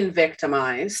they've been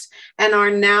victimized and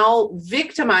are now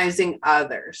victimizing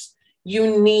others.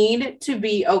 You need to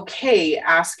be okay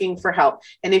asking for help.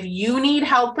 And if you need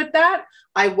help with that,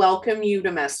 I welcome you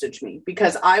to message me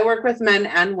because I work with men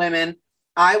and women.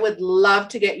 I would love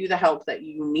to get you the help that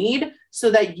you need so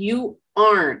that you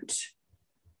aren't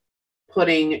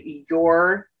putting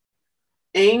your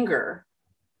anger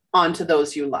onto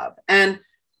those you love. And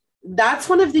that's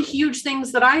one of the huge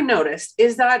things that I noticed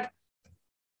is that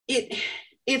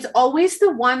it's always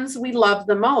the ones we love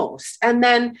the most. And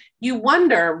then you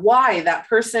wonder why that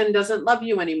person doesn't love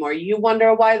you anymore. You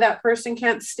wonder why that person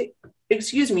can't stay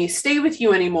with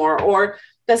you anymore, or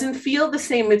doesn't feel the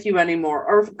same with you anymore,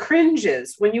 or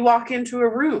cringes when you walk into a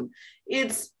room.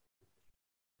 It's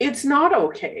not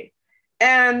okay.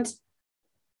 And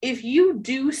if you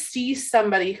do see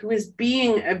somebody who is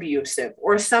being abusive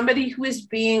or somebody who is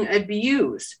being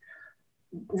abused,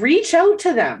 reach out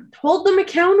to them, hold them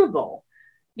accountable,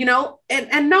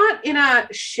 and not in a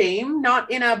shame,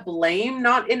 not in a blame,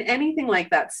 not in anything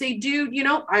like that. Say, dude,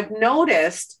 I've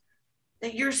noticed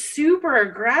that you're super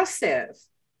aggressive.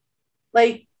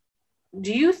 Like,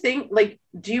 do you think, like,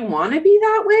 do you want to be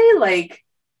that way? Like,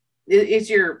 is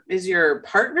your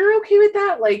partner okay with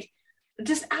that? Like,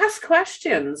 just ask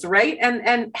questions, right?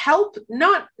 And help,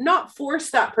 not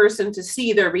force that person to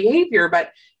see their behavior,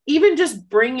 but even just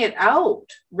bring it out,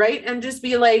 right? And just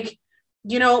be like,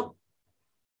 you know,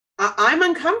 I'm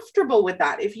uncomfortable with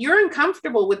that. If you're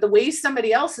uncomfortable with the way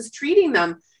somebody else is treating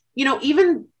them, you know,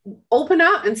 even open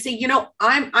up and say, you know,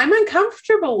 I'm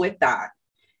uncomfortable with that,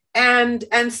 and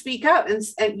speak up, and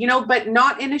you know, but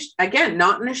not in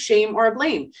a shame or a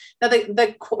blame. Now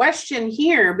the question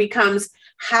here becomes,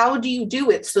 how do you do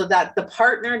it so that the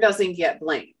partner doesn't get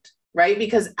blamed, right?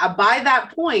 Because by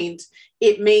that point,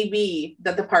 it may be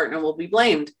that the partner will be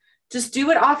blamed. Just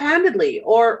do it offhandedly,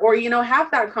 or you know,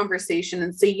 have that conversation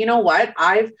and say, you know what,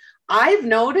 I've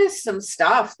noticed some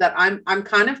stuff that I'm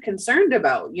kind of concerned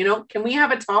about. You know, can we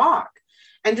have a talk?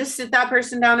 And just sit that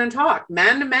person down and talk,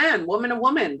 man to man, woman to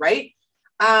woman, right?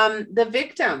 The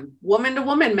victim, woman to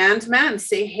woman, man to man,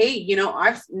 say, hey, you know,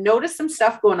 I've noticed some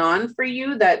stuff going on for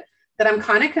you that I'm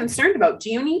kind of concerned about.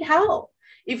 Do you need help?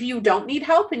 If you don't need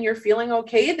help and you're feeling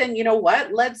okay, then you know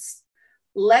what,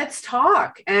 let's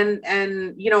talk. And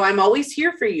you know, I'm always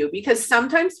here for you, because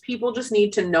sometimes people just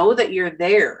need to know that you're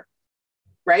there,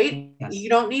 right? Yes. You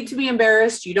don't need to be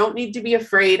embarrassed. You don't need to be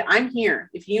afraid. I'm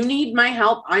here. If you need my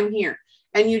help, I'm here.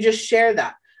 And you just share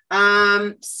that.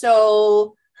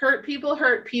 So hurt people.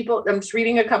 I'm just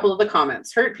reading a couple of the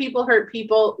comments. Hurt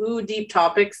people. Ooh, deep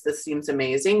topics. This seems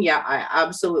amazing. Yeah, I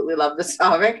absolutely love this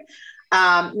topic.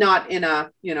 Not in a,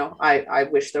 you know, I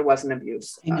wish there wasn't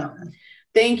abuse.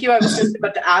 Thank you. I was just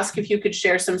about to ask if you could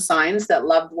share some signs that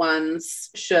loved ones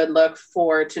should look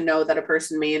for to know that a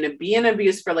person may be in an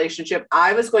abusive relationship.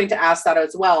 I was going to ask that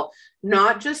as well,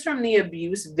 not just from the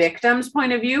abuse victim's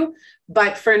point of view,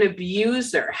 but for an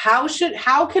abuser. How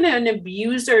can an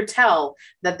abuser tell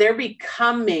that they're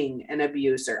becoming an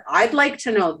abuser? I'd like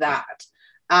to know that,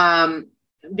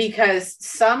 because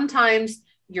sometimes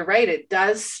you're right, it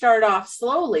does start off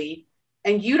slowly,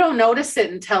 and you don't notice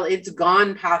it until it's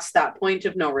gone past that point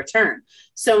of no return.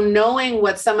 So knowing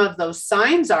what some of those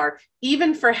signs are,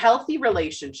 even for healthy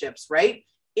relationships, right?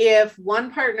 If one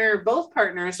partner, both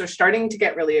partners are starting to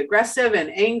get really aggressive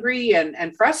and angry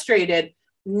and frustrated,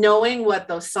 knowing what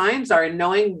those signs are and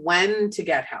knowing when to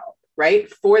get help, right?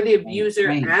 For the abuser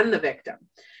and the victim.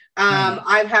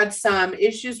 I've had some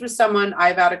issues with someone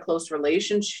I've had a close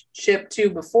relationship to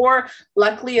before.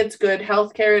 Luckily, it's good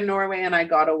healthcare in Norway, and I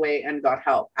got away and got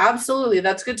help. Absolutely.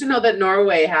 That's good to know that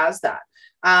Norway has that.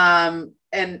 And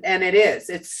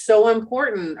it's so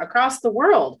important across the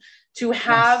world to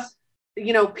have,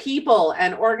 you know, people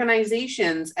and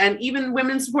organizations, and even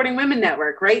Women Supporting Women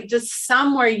Network, right? Just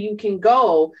somewhere you can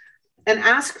go and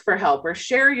ask for help or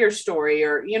share your story,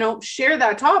 or, you know, share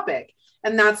that topic.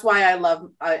 And that's why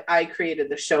I created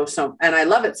the show. So, and I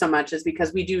love it so much, is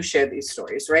because we do share these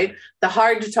stories, right? The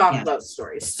hard to talk about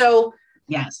stories. So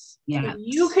yes. If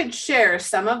you could share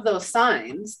some of those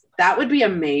signs, that would be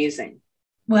amazing.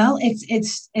 Well,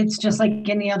 it's just like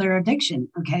any other addiction.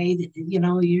 Okay. You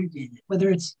know, whether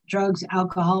it's drugs,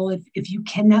 alcohol, if you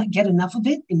cannot get enough of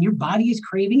it and your body is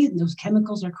craving it and those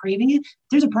chemicals are craving it,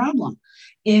 there's a problem.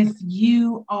 If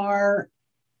you are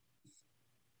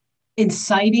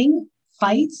inciting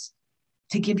fights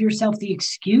to give yourself the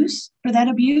excuse for that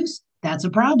abuse, that's a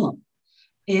problem.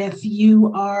 If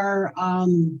you are,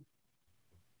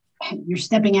 you're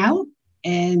stepping out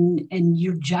and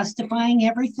you're justifying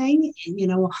everything, you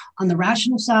know, on the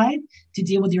rational side to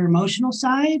deal with your emotional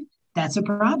side, that's a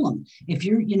problem. If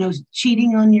you're, you know,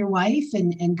 cheating on your wife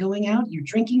and going out, your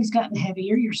drinking's gotten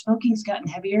heavier, your smoking's gotten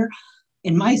heavier.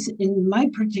 In my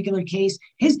particular case,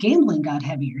 his gambling got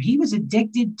heavier. He was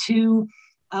addicted to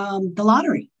the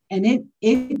lottery, and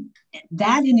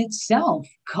that in itself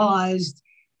caused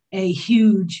a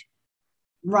huge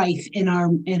rife in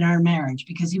our marriage,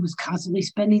 because he was constantly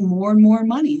spending more and more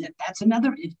money. That's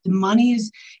another. If the money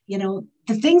is, you know,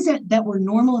 the things that were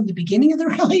normal in the beginning of the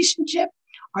relationship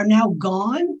are now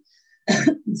gone.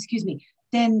 Excuse me.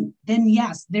 Then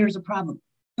yes, there's a problem.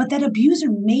 But that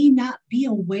abuser may not be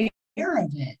aware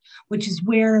of it, which is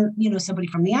where, you know, somebody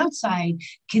from the outside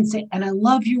can say, and I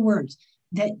love your words,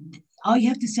 that all you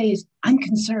have to say is, I'm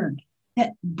concerned.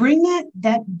 That bring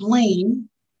that blame,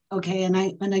 okay, and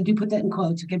I do put that in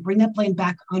quotes, okay, bring that blame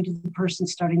back onto the person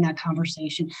starting that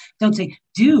conversation. Don't say,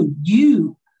 dude,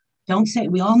 you, don't say,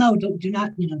 we all know, do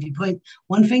not, you know, if you point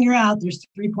one finger out, there's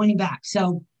three pointing back.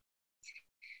 So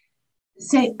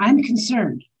say, I'm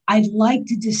concerned. I'd like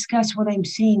to discuss what I'm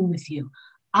seeing with you.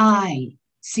 I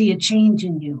see a change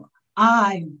in you.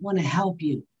 I want to help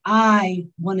you. I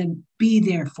want to be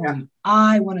there for you.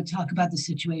 I want to talk about the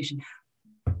situation.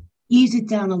 ease it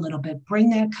down a little bit, bring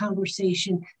that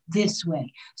conversation this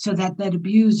way so that that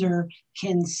abuser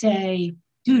can say,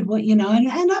 dude, what,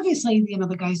 and obviously,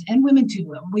 the guys and women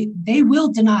too, they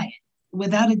will deny it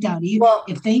without a doubt. Well,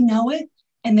 if they know it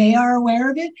and they are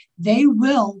aware of it, they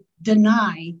will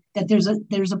deny that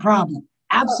there's a problem.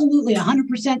 Absolutely,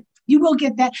 100%. You will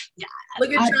get that.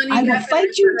 Look at Johnny I will Depp fight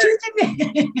you tooth and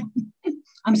nail.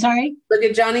 I'm sorry? Look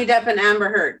at Johnny Depp and Amber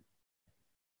Heard.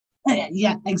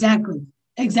 Yeah, exactly.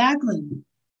 Now,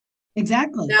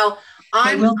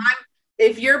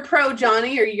 if you're pro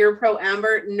Johnny or you're pro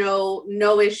Amber,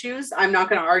 no issues. I'm not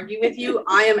going to argue with you.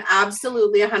 I am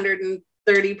absolutely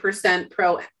 130%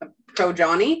 pro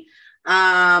Johnny.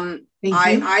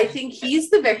 I think he's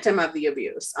the victim of the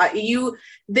abuse.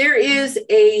 There is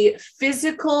a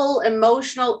physical,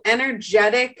 emotional,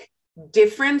 energetic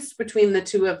difference between the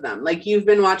two of them. Like, you've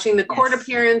been watching the court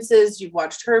appearances, you've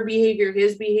watched her behavior,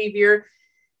 his behavior.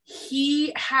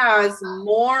 He has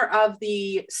more of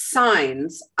the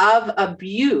signs of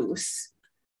abuse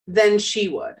than she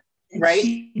would, right?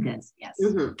 She does, yes.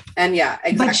 Mm-hmm. And yeah,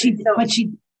 exactly. But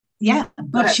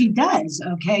she does.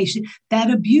 Okay,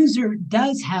 that abuser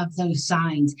does have those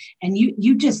signs, and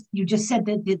you just said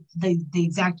that the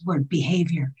exact word,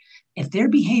 behavior. If their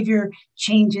behavior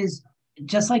changes,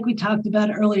 just like we talked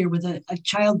about earlier with a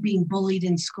child being bullied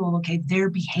in school, okay, their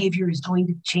behavior is going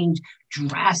to change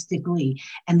drastically,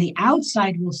 and the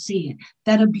outside will see it.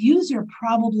 That abuser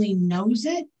probably knows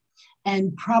it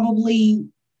and probably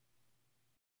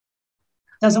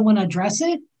doesn't want to address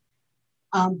it.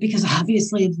 Because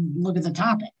obviously, look at the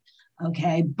topic,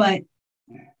 okay? But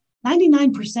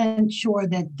 99% sure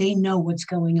that they know what's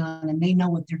going on and they know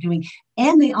what they're doing.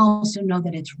 And they also know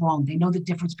that it's wrong. They know the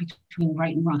difference between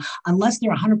right and wrong. Unless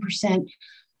they're 100%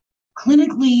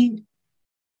 clinically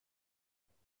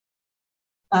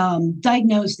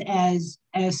diagnosed as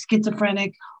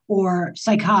schizophrenic or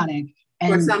psychotic.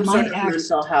 And or some sort of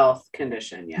mental health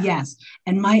condition, yeah. Yes,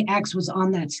 and my ex was on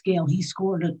that scale. He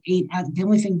scored an 8. The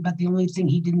only thing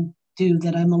he didn't do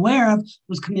that I'm aware of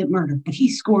was commit murder, but he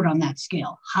scored on that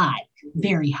scale high,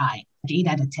 very high, 8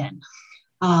 out of 10.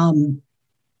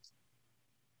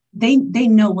 They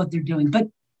know what they're doing, but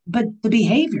the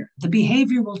behavior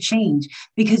will change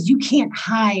because you can't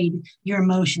hide your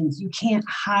emotions, you can't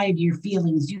hide your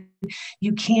feelings,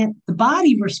 you can't. The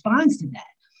body responds to that.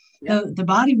 The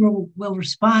body will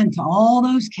respond to all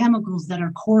those chemicals that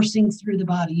are coursing through the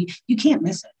body. You can't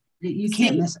miss it. You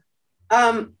can't miss it.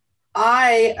 So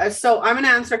I'm going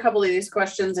to answer a couple of these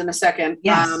questions in a second.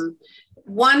 Yes.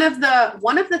 One of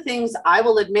the things I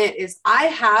will admit is I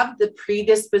have the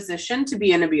predisposition to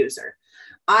be an abuser.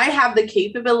 I have the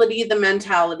capability, the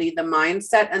mentality, the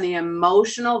mindset, and the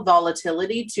emotional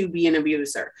volatility to be an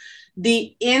abuser.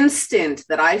 The instant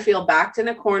that I feel backed in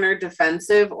a corner,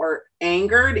 defensive, or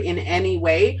angered in any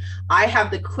way, I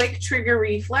have the quick trigger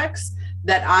reflex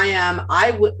that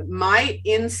my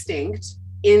instinct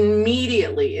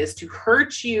immediately is to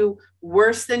hurt you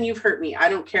worse than you've hurt me. I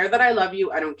don't care that I love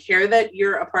you. I don't care that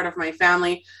you're a part of my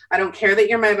family. I don't care that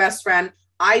you're my best friend.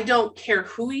 I don't care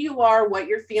who you are, what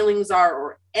your feelings are,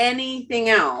 or anything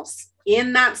else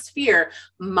in that sphere.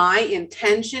 My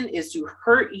intention is to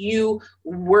hurt you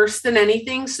worse than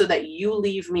anything so that you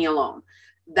leave me alone.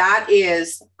 That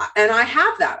is, and I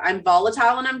have that. I'm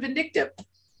volatile and I'm vindictive.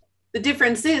 The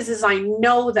difference is I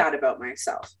know that about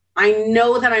myself. I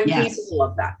know that I'm capable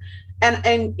of that.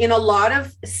 And in a lot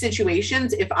of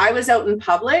situations, if I was out in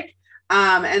public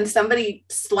and somebody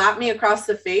slapped me across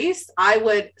the face, I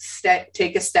would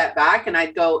take a step back and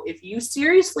I'd go, if you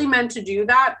seriously meant to do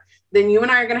that, then you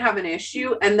and I are going to have an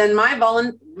issue. And then my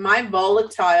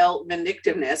volatile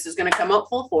vindictiveness is going to come out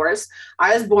full force.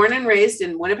 I was born and raised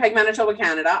in Winnipeg, Manitoba,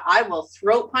 Canada. I will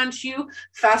throat punch you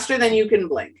faster than you can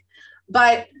blink.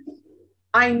 But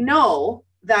I know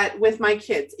that with my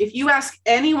kids, if you ask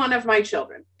any one of my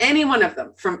children, any one of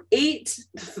them from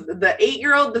the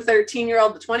 8-year-old, the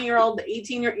 13-year-old, the 20-year-old, the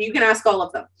 18-year-old, you can ask all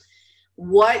of them,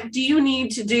 what do you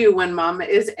need to do when mom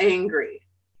is angry?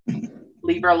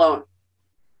 Leave her alone.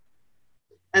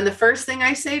 And the first thing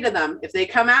I say to them, if they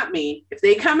come at me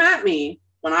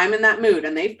when I'm in that mood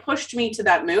and they've pushed me to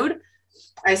that mood,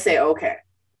 I say, okay,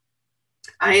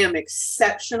 I am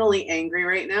exceptionally angry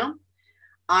right now.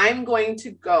 I'm going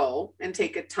to go and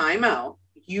take a time out.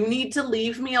 You need to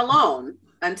leave me alone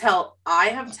until I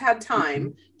have had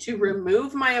time to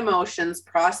remove my emotions,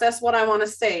 process what I want to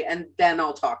say, and then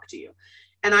I'll talk to you.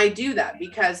 And I do that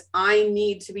because I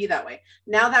need to be that way.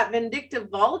 Now, that vindictive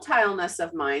volatileness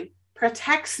of mine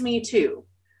protects me too.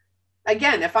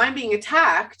 Again, if I'm being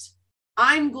attacked,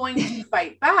 I'm going to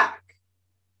fight back.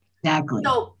 Exactly.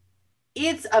 So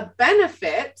it's a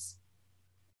benefit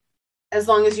as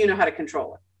long as you know how to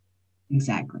control it.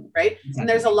 Exactly. Right. Exactly. And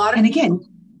there's a lot of and again,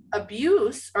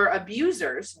 abuse or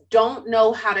abusers don't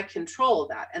know how to control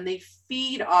that, and they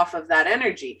feed off of that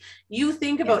energy. You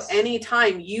think about any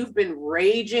time you've been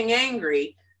raging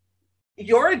angry,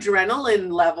 your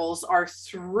adrenaline levels are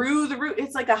through the roof.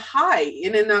 It's like a high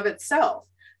in and of itself.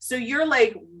 So you're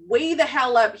like way the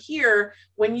hell up here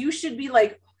when you should be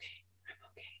like, okay, I'm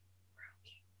okay, we're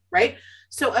okay, right?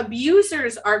 So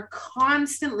abusers are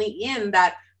constantly in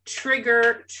that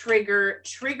trigger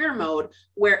mode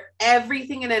where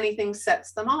everything and anything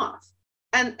sets them off.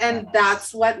 And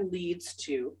that's what leads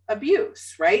to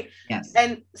abuse, right? Yes.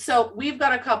 And so we've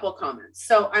got a couple comments.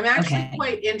 So I'm actually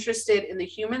quite interested in the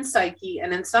human psyche.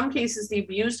 And in some cases, the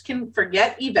abused can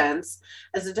forget events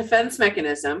as a defense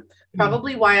mechanism,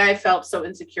 probably why I felt so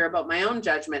insecure about my own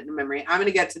judgment and memory. I'm going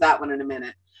to get to that one in a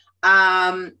minute.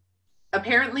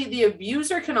 Apparently the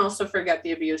abuser can also forget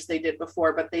the abuse they did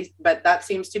before, but that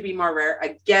seems to be more rare.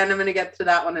 Again, I'm going to get to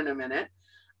that one in a minute.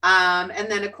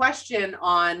 And then a question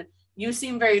on, you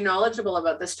seem very knowledgeable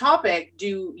about this topic.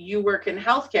 Do you work in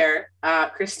healthcare,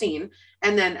 Christine?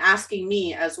 And then asking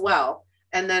me as well.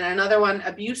 And then another one,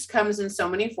 abuse comes in so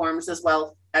many forms as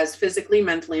well as physically,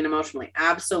 mentally, and emotionally.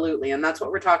 Absolutely. And that's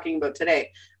what we're talking about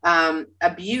today.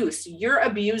 Abuse, you're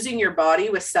abusing your body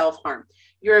with self-harm.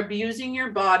 You're abusing your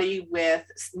body with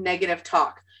negative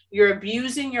talk. You're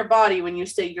abusing your body when you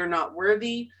say you're not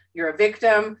worthy, you're a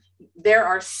victim. There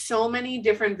are so many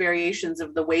different variations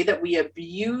of the way that we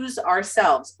abuse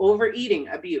ourselves. Overeating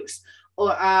abuse,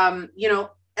 or and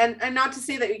not to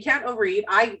say that you can't overeat.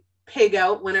 I pig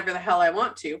out whenever the hell I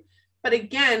want to, but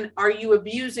again, are you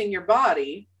abusing your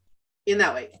body in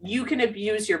that way? You can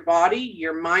abuse your body,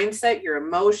 your mindset, your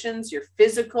emotions, your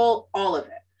physical, all of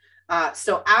it.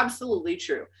 So absolutely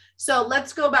true. So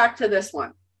let's go back to this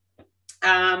one.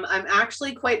 I'm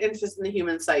actually quite interested in the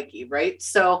human psyche, right?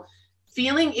 So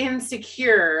feeling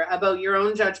insecure about your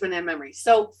own judgment and memory.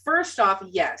 So first off,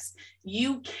 yes,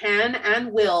 you can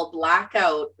and will black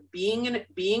out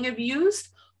being abused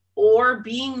or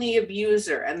being the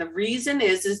abuser. And the reason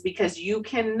is because you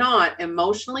cannot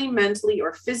emotionally, mentally,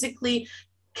 or physically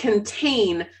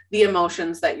contain the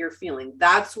emotions that you're feeling.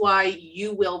 That's why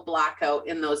you will black out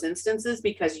in those instances,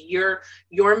 because your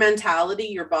mentality,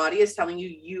 your body is telling you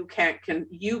you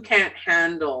can't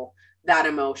handle that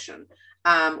emotion.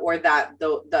 Or that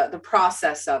the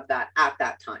process of that at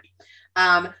that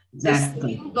time.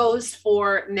 Exactly. The same goes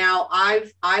for now.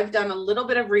 I've done a little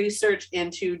bit of research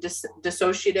into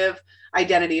dissociative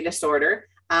identity disorder,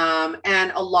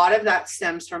 and a lot of that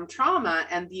stems from trauma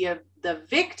and the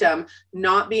victim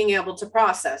not being able to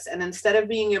process, and instead of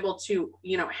being able to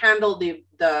handle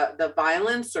the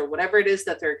violence or whatever it is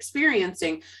that they're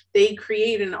experiencing, they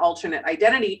create an alternate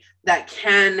identity that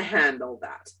can handle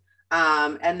that.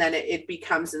 And then it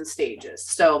becomes in stages.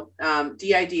 So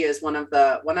DID is one of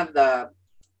the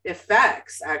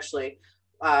effects actually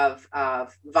of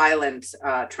violent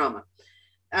trauma.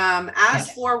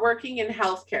 For working in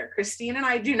healthcare, Christine and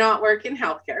I do not work in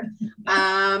healthcare.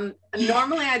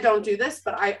 Normally I don't do this,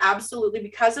 but I absolutely,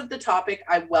 because of the topic,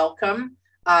 I welcome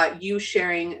you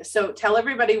sharing. So tell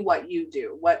everybody what you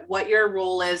do, what your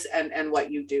role is and what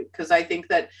you do, because I think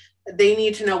that they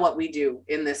need to know what we do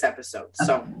in this episode.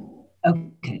 So.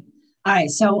 Okay. All right.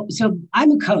 So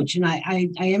I'm a coach, and I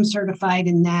am certified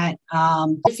in that.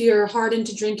 If you're hard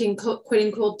into drinking,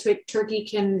 quitting cold turkey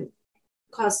can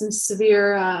cause some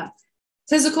severe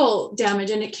physical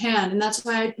damage, and it can. And that's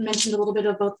why I mentioned a little bit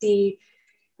about the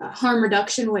harm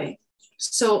reduction way.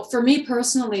 So for me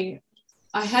personally,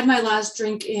 I had my last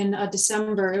drink in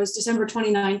December. It was December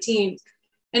 2019,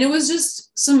 and it was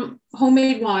just some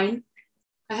homemade wine.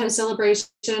 I had a celebration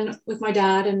with my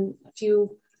dad and a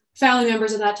few family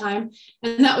members at that time.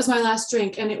 And that was my last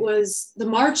drink. And it was the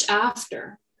March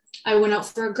after I went out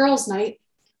for a girls' night.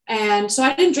 And so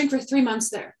I didn't drink for 3 months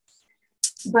there,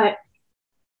 but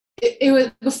it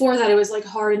was before that, it was like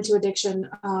hard into addiction.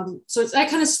 So I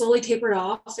kind of slowly tapered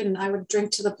off, and I would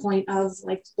drink to the point of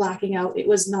like blacking out. It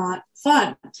was not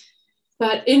fun,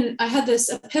 but I had this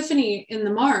epiphany in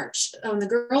the March on the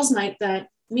girls' night that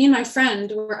me and my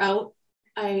friend were out.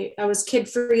 I was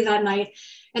kid-free that night,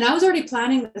 and I was already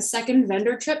planning the second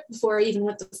vendor trip before I even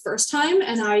went the first time.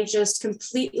 And I just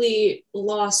completely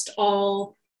lost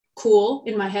all cool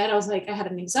in my head. I was like, I had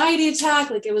an anxiety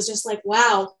attack. Like, it was just like,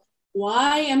 wow,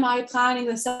 why am I planning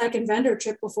the second vendor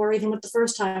trip before I even went the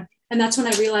first time? And that's when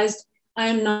I realized I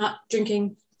am not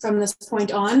drinking from this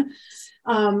point on.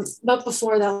 But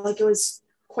before that, like, it was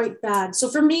quite bad. So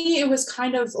for me, it was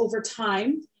kind of over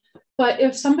time. But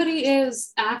if somebody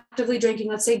is actively drinking,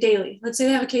 let's say daily, let's say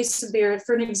they have a case of beer,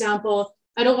 for an example,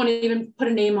 I don't want to even put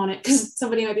a name on it because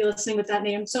somebody might be listening with that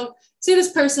name. So say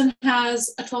this person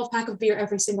has a 12-pack of beer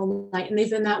every single night and they've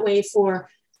been that way for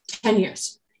 10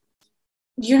 years.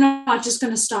 You're not just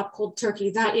going to stop cold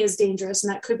turkey. That is dangerous,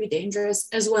 and that could be dangerous,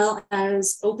 as well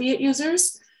as opiate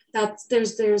users.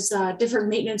 There's different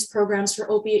maintenance programs for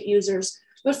opiate users.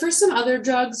 But for some other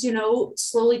drugs,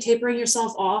 slowly tapering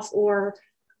yourself off or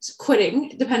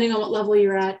quitting, depending on what level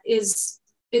you're at, it's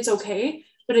okay.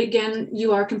 But again,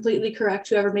 you are completely correct,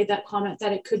 whoever made that comment,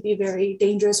 that it could be very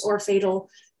dangerous or fatal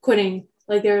quitting.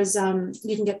 Like there's,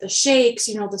 you can get the shakes,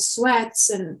 the sweats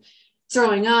and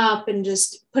throwing up and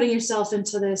just putting yourself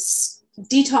into this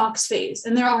detox phase.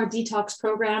 And there are detox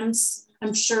programs,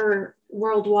 I'm sure,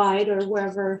 worldwide or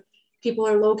wherever people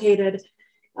are located.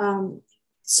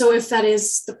 So if that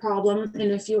is the problem,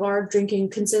 and if you are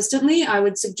drinking consistently, I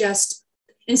would suggest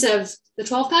instead of the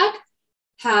 12-pack,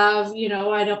 have,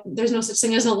 there's no such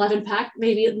thing as an 11-pack,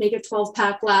 maybe make a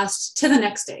 12-pack last to the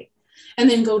next day and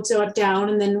then go down.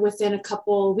 And then within a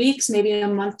couple weeks, maybe a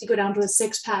month, you go down to a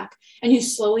 6-pack and you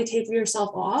slowly taper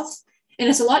yourself off. And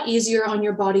it's a lot easier on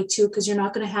your body too, because you're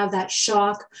not going to have that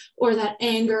shock or that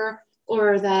anger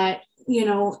or that,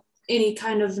 any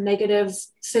kind of negative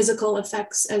physical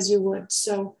effects as you would.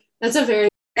 So that's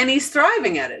and he's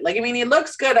thriving at it. He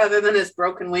looks good other than his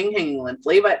broken wing hanging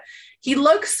limply, but he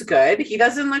looks good. He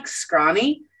doesn't look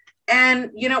scrawny.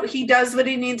 And, he does what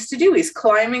he needs to do. He's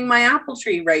climbing my apple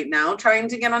tree right now, trying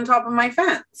to get on top of my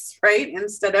fence, right?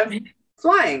 Instead of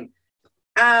flying,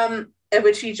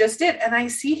 which he just did. And I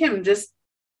see him just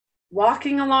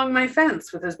walking along my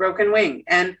fence with his broken wing.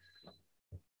 And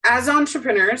as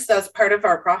entrepreneurs, that's part of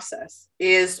our process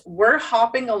is we're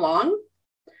hopping along.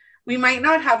 We might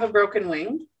not have a broken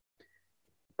wing,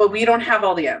 but we don't have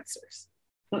all the answers.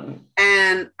 Mm-mm.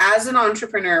 And as an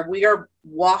entrepreneur, we are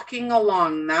walking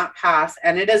along that path,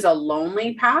 and it is a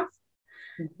lonely path.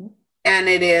 Mm-hmm. And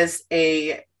it is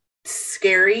a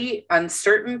scary,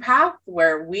 uncertain path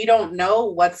where we don't know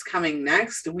what's coming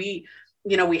next. We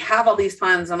have all these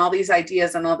plans and all these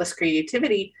ideas and all this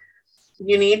creativity.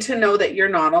 You need to know that you're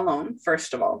not alone,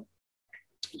 first of all.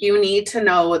 You need to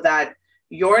know that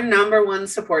your number one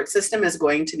support system is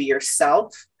going to be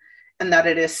yourself, and that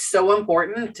it is so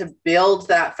important to build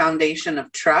that foundation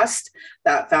of trust,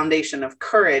 that foundation of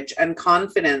courage and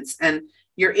confidence and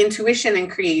your intuition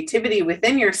and creativity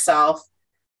within yourself,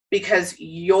 because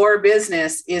your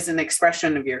business is an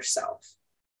expression of yourself.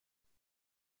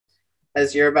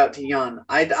 As you're about to yawn.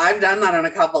 I've done that on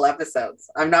a couple episodes.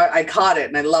 I caught it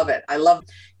and I love it.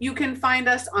 You can find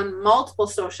us on multiple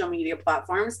social media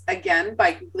platforms, again,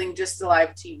 by Googling Just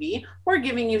Alive TV or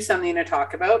giving you something to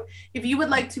talk about. If you would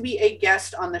like to be a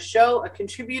guest on the show, a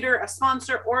contributor, a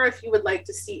sponsor, or if you would like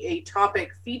to see a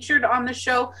topic featured on the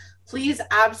show, please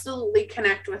absolutely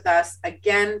connect with us.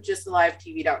 Again,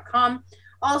 justalivetv.com.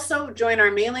 Also, join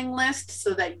our mailing list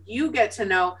so that you get to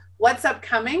know what's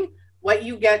upcoming, what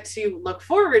you get to look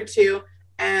forward to,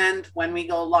 and when we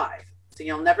go live. So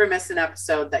you'll never miss an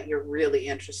episode that you're really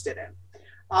interested in.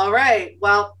 All right.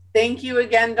 Well, thank you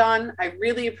again, Dawn. I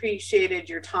really appreciated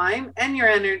your time and your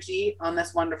energy on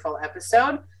this wonderful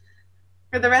episode.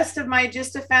 For the rest of my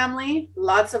Just a family,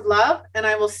 lots of love, and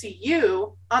I will see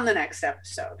you on the next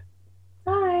episode.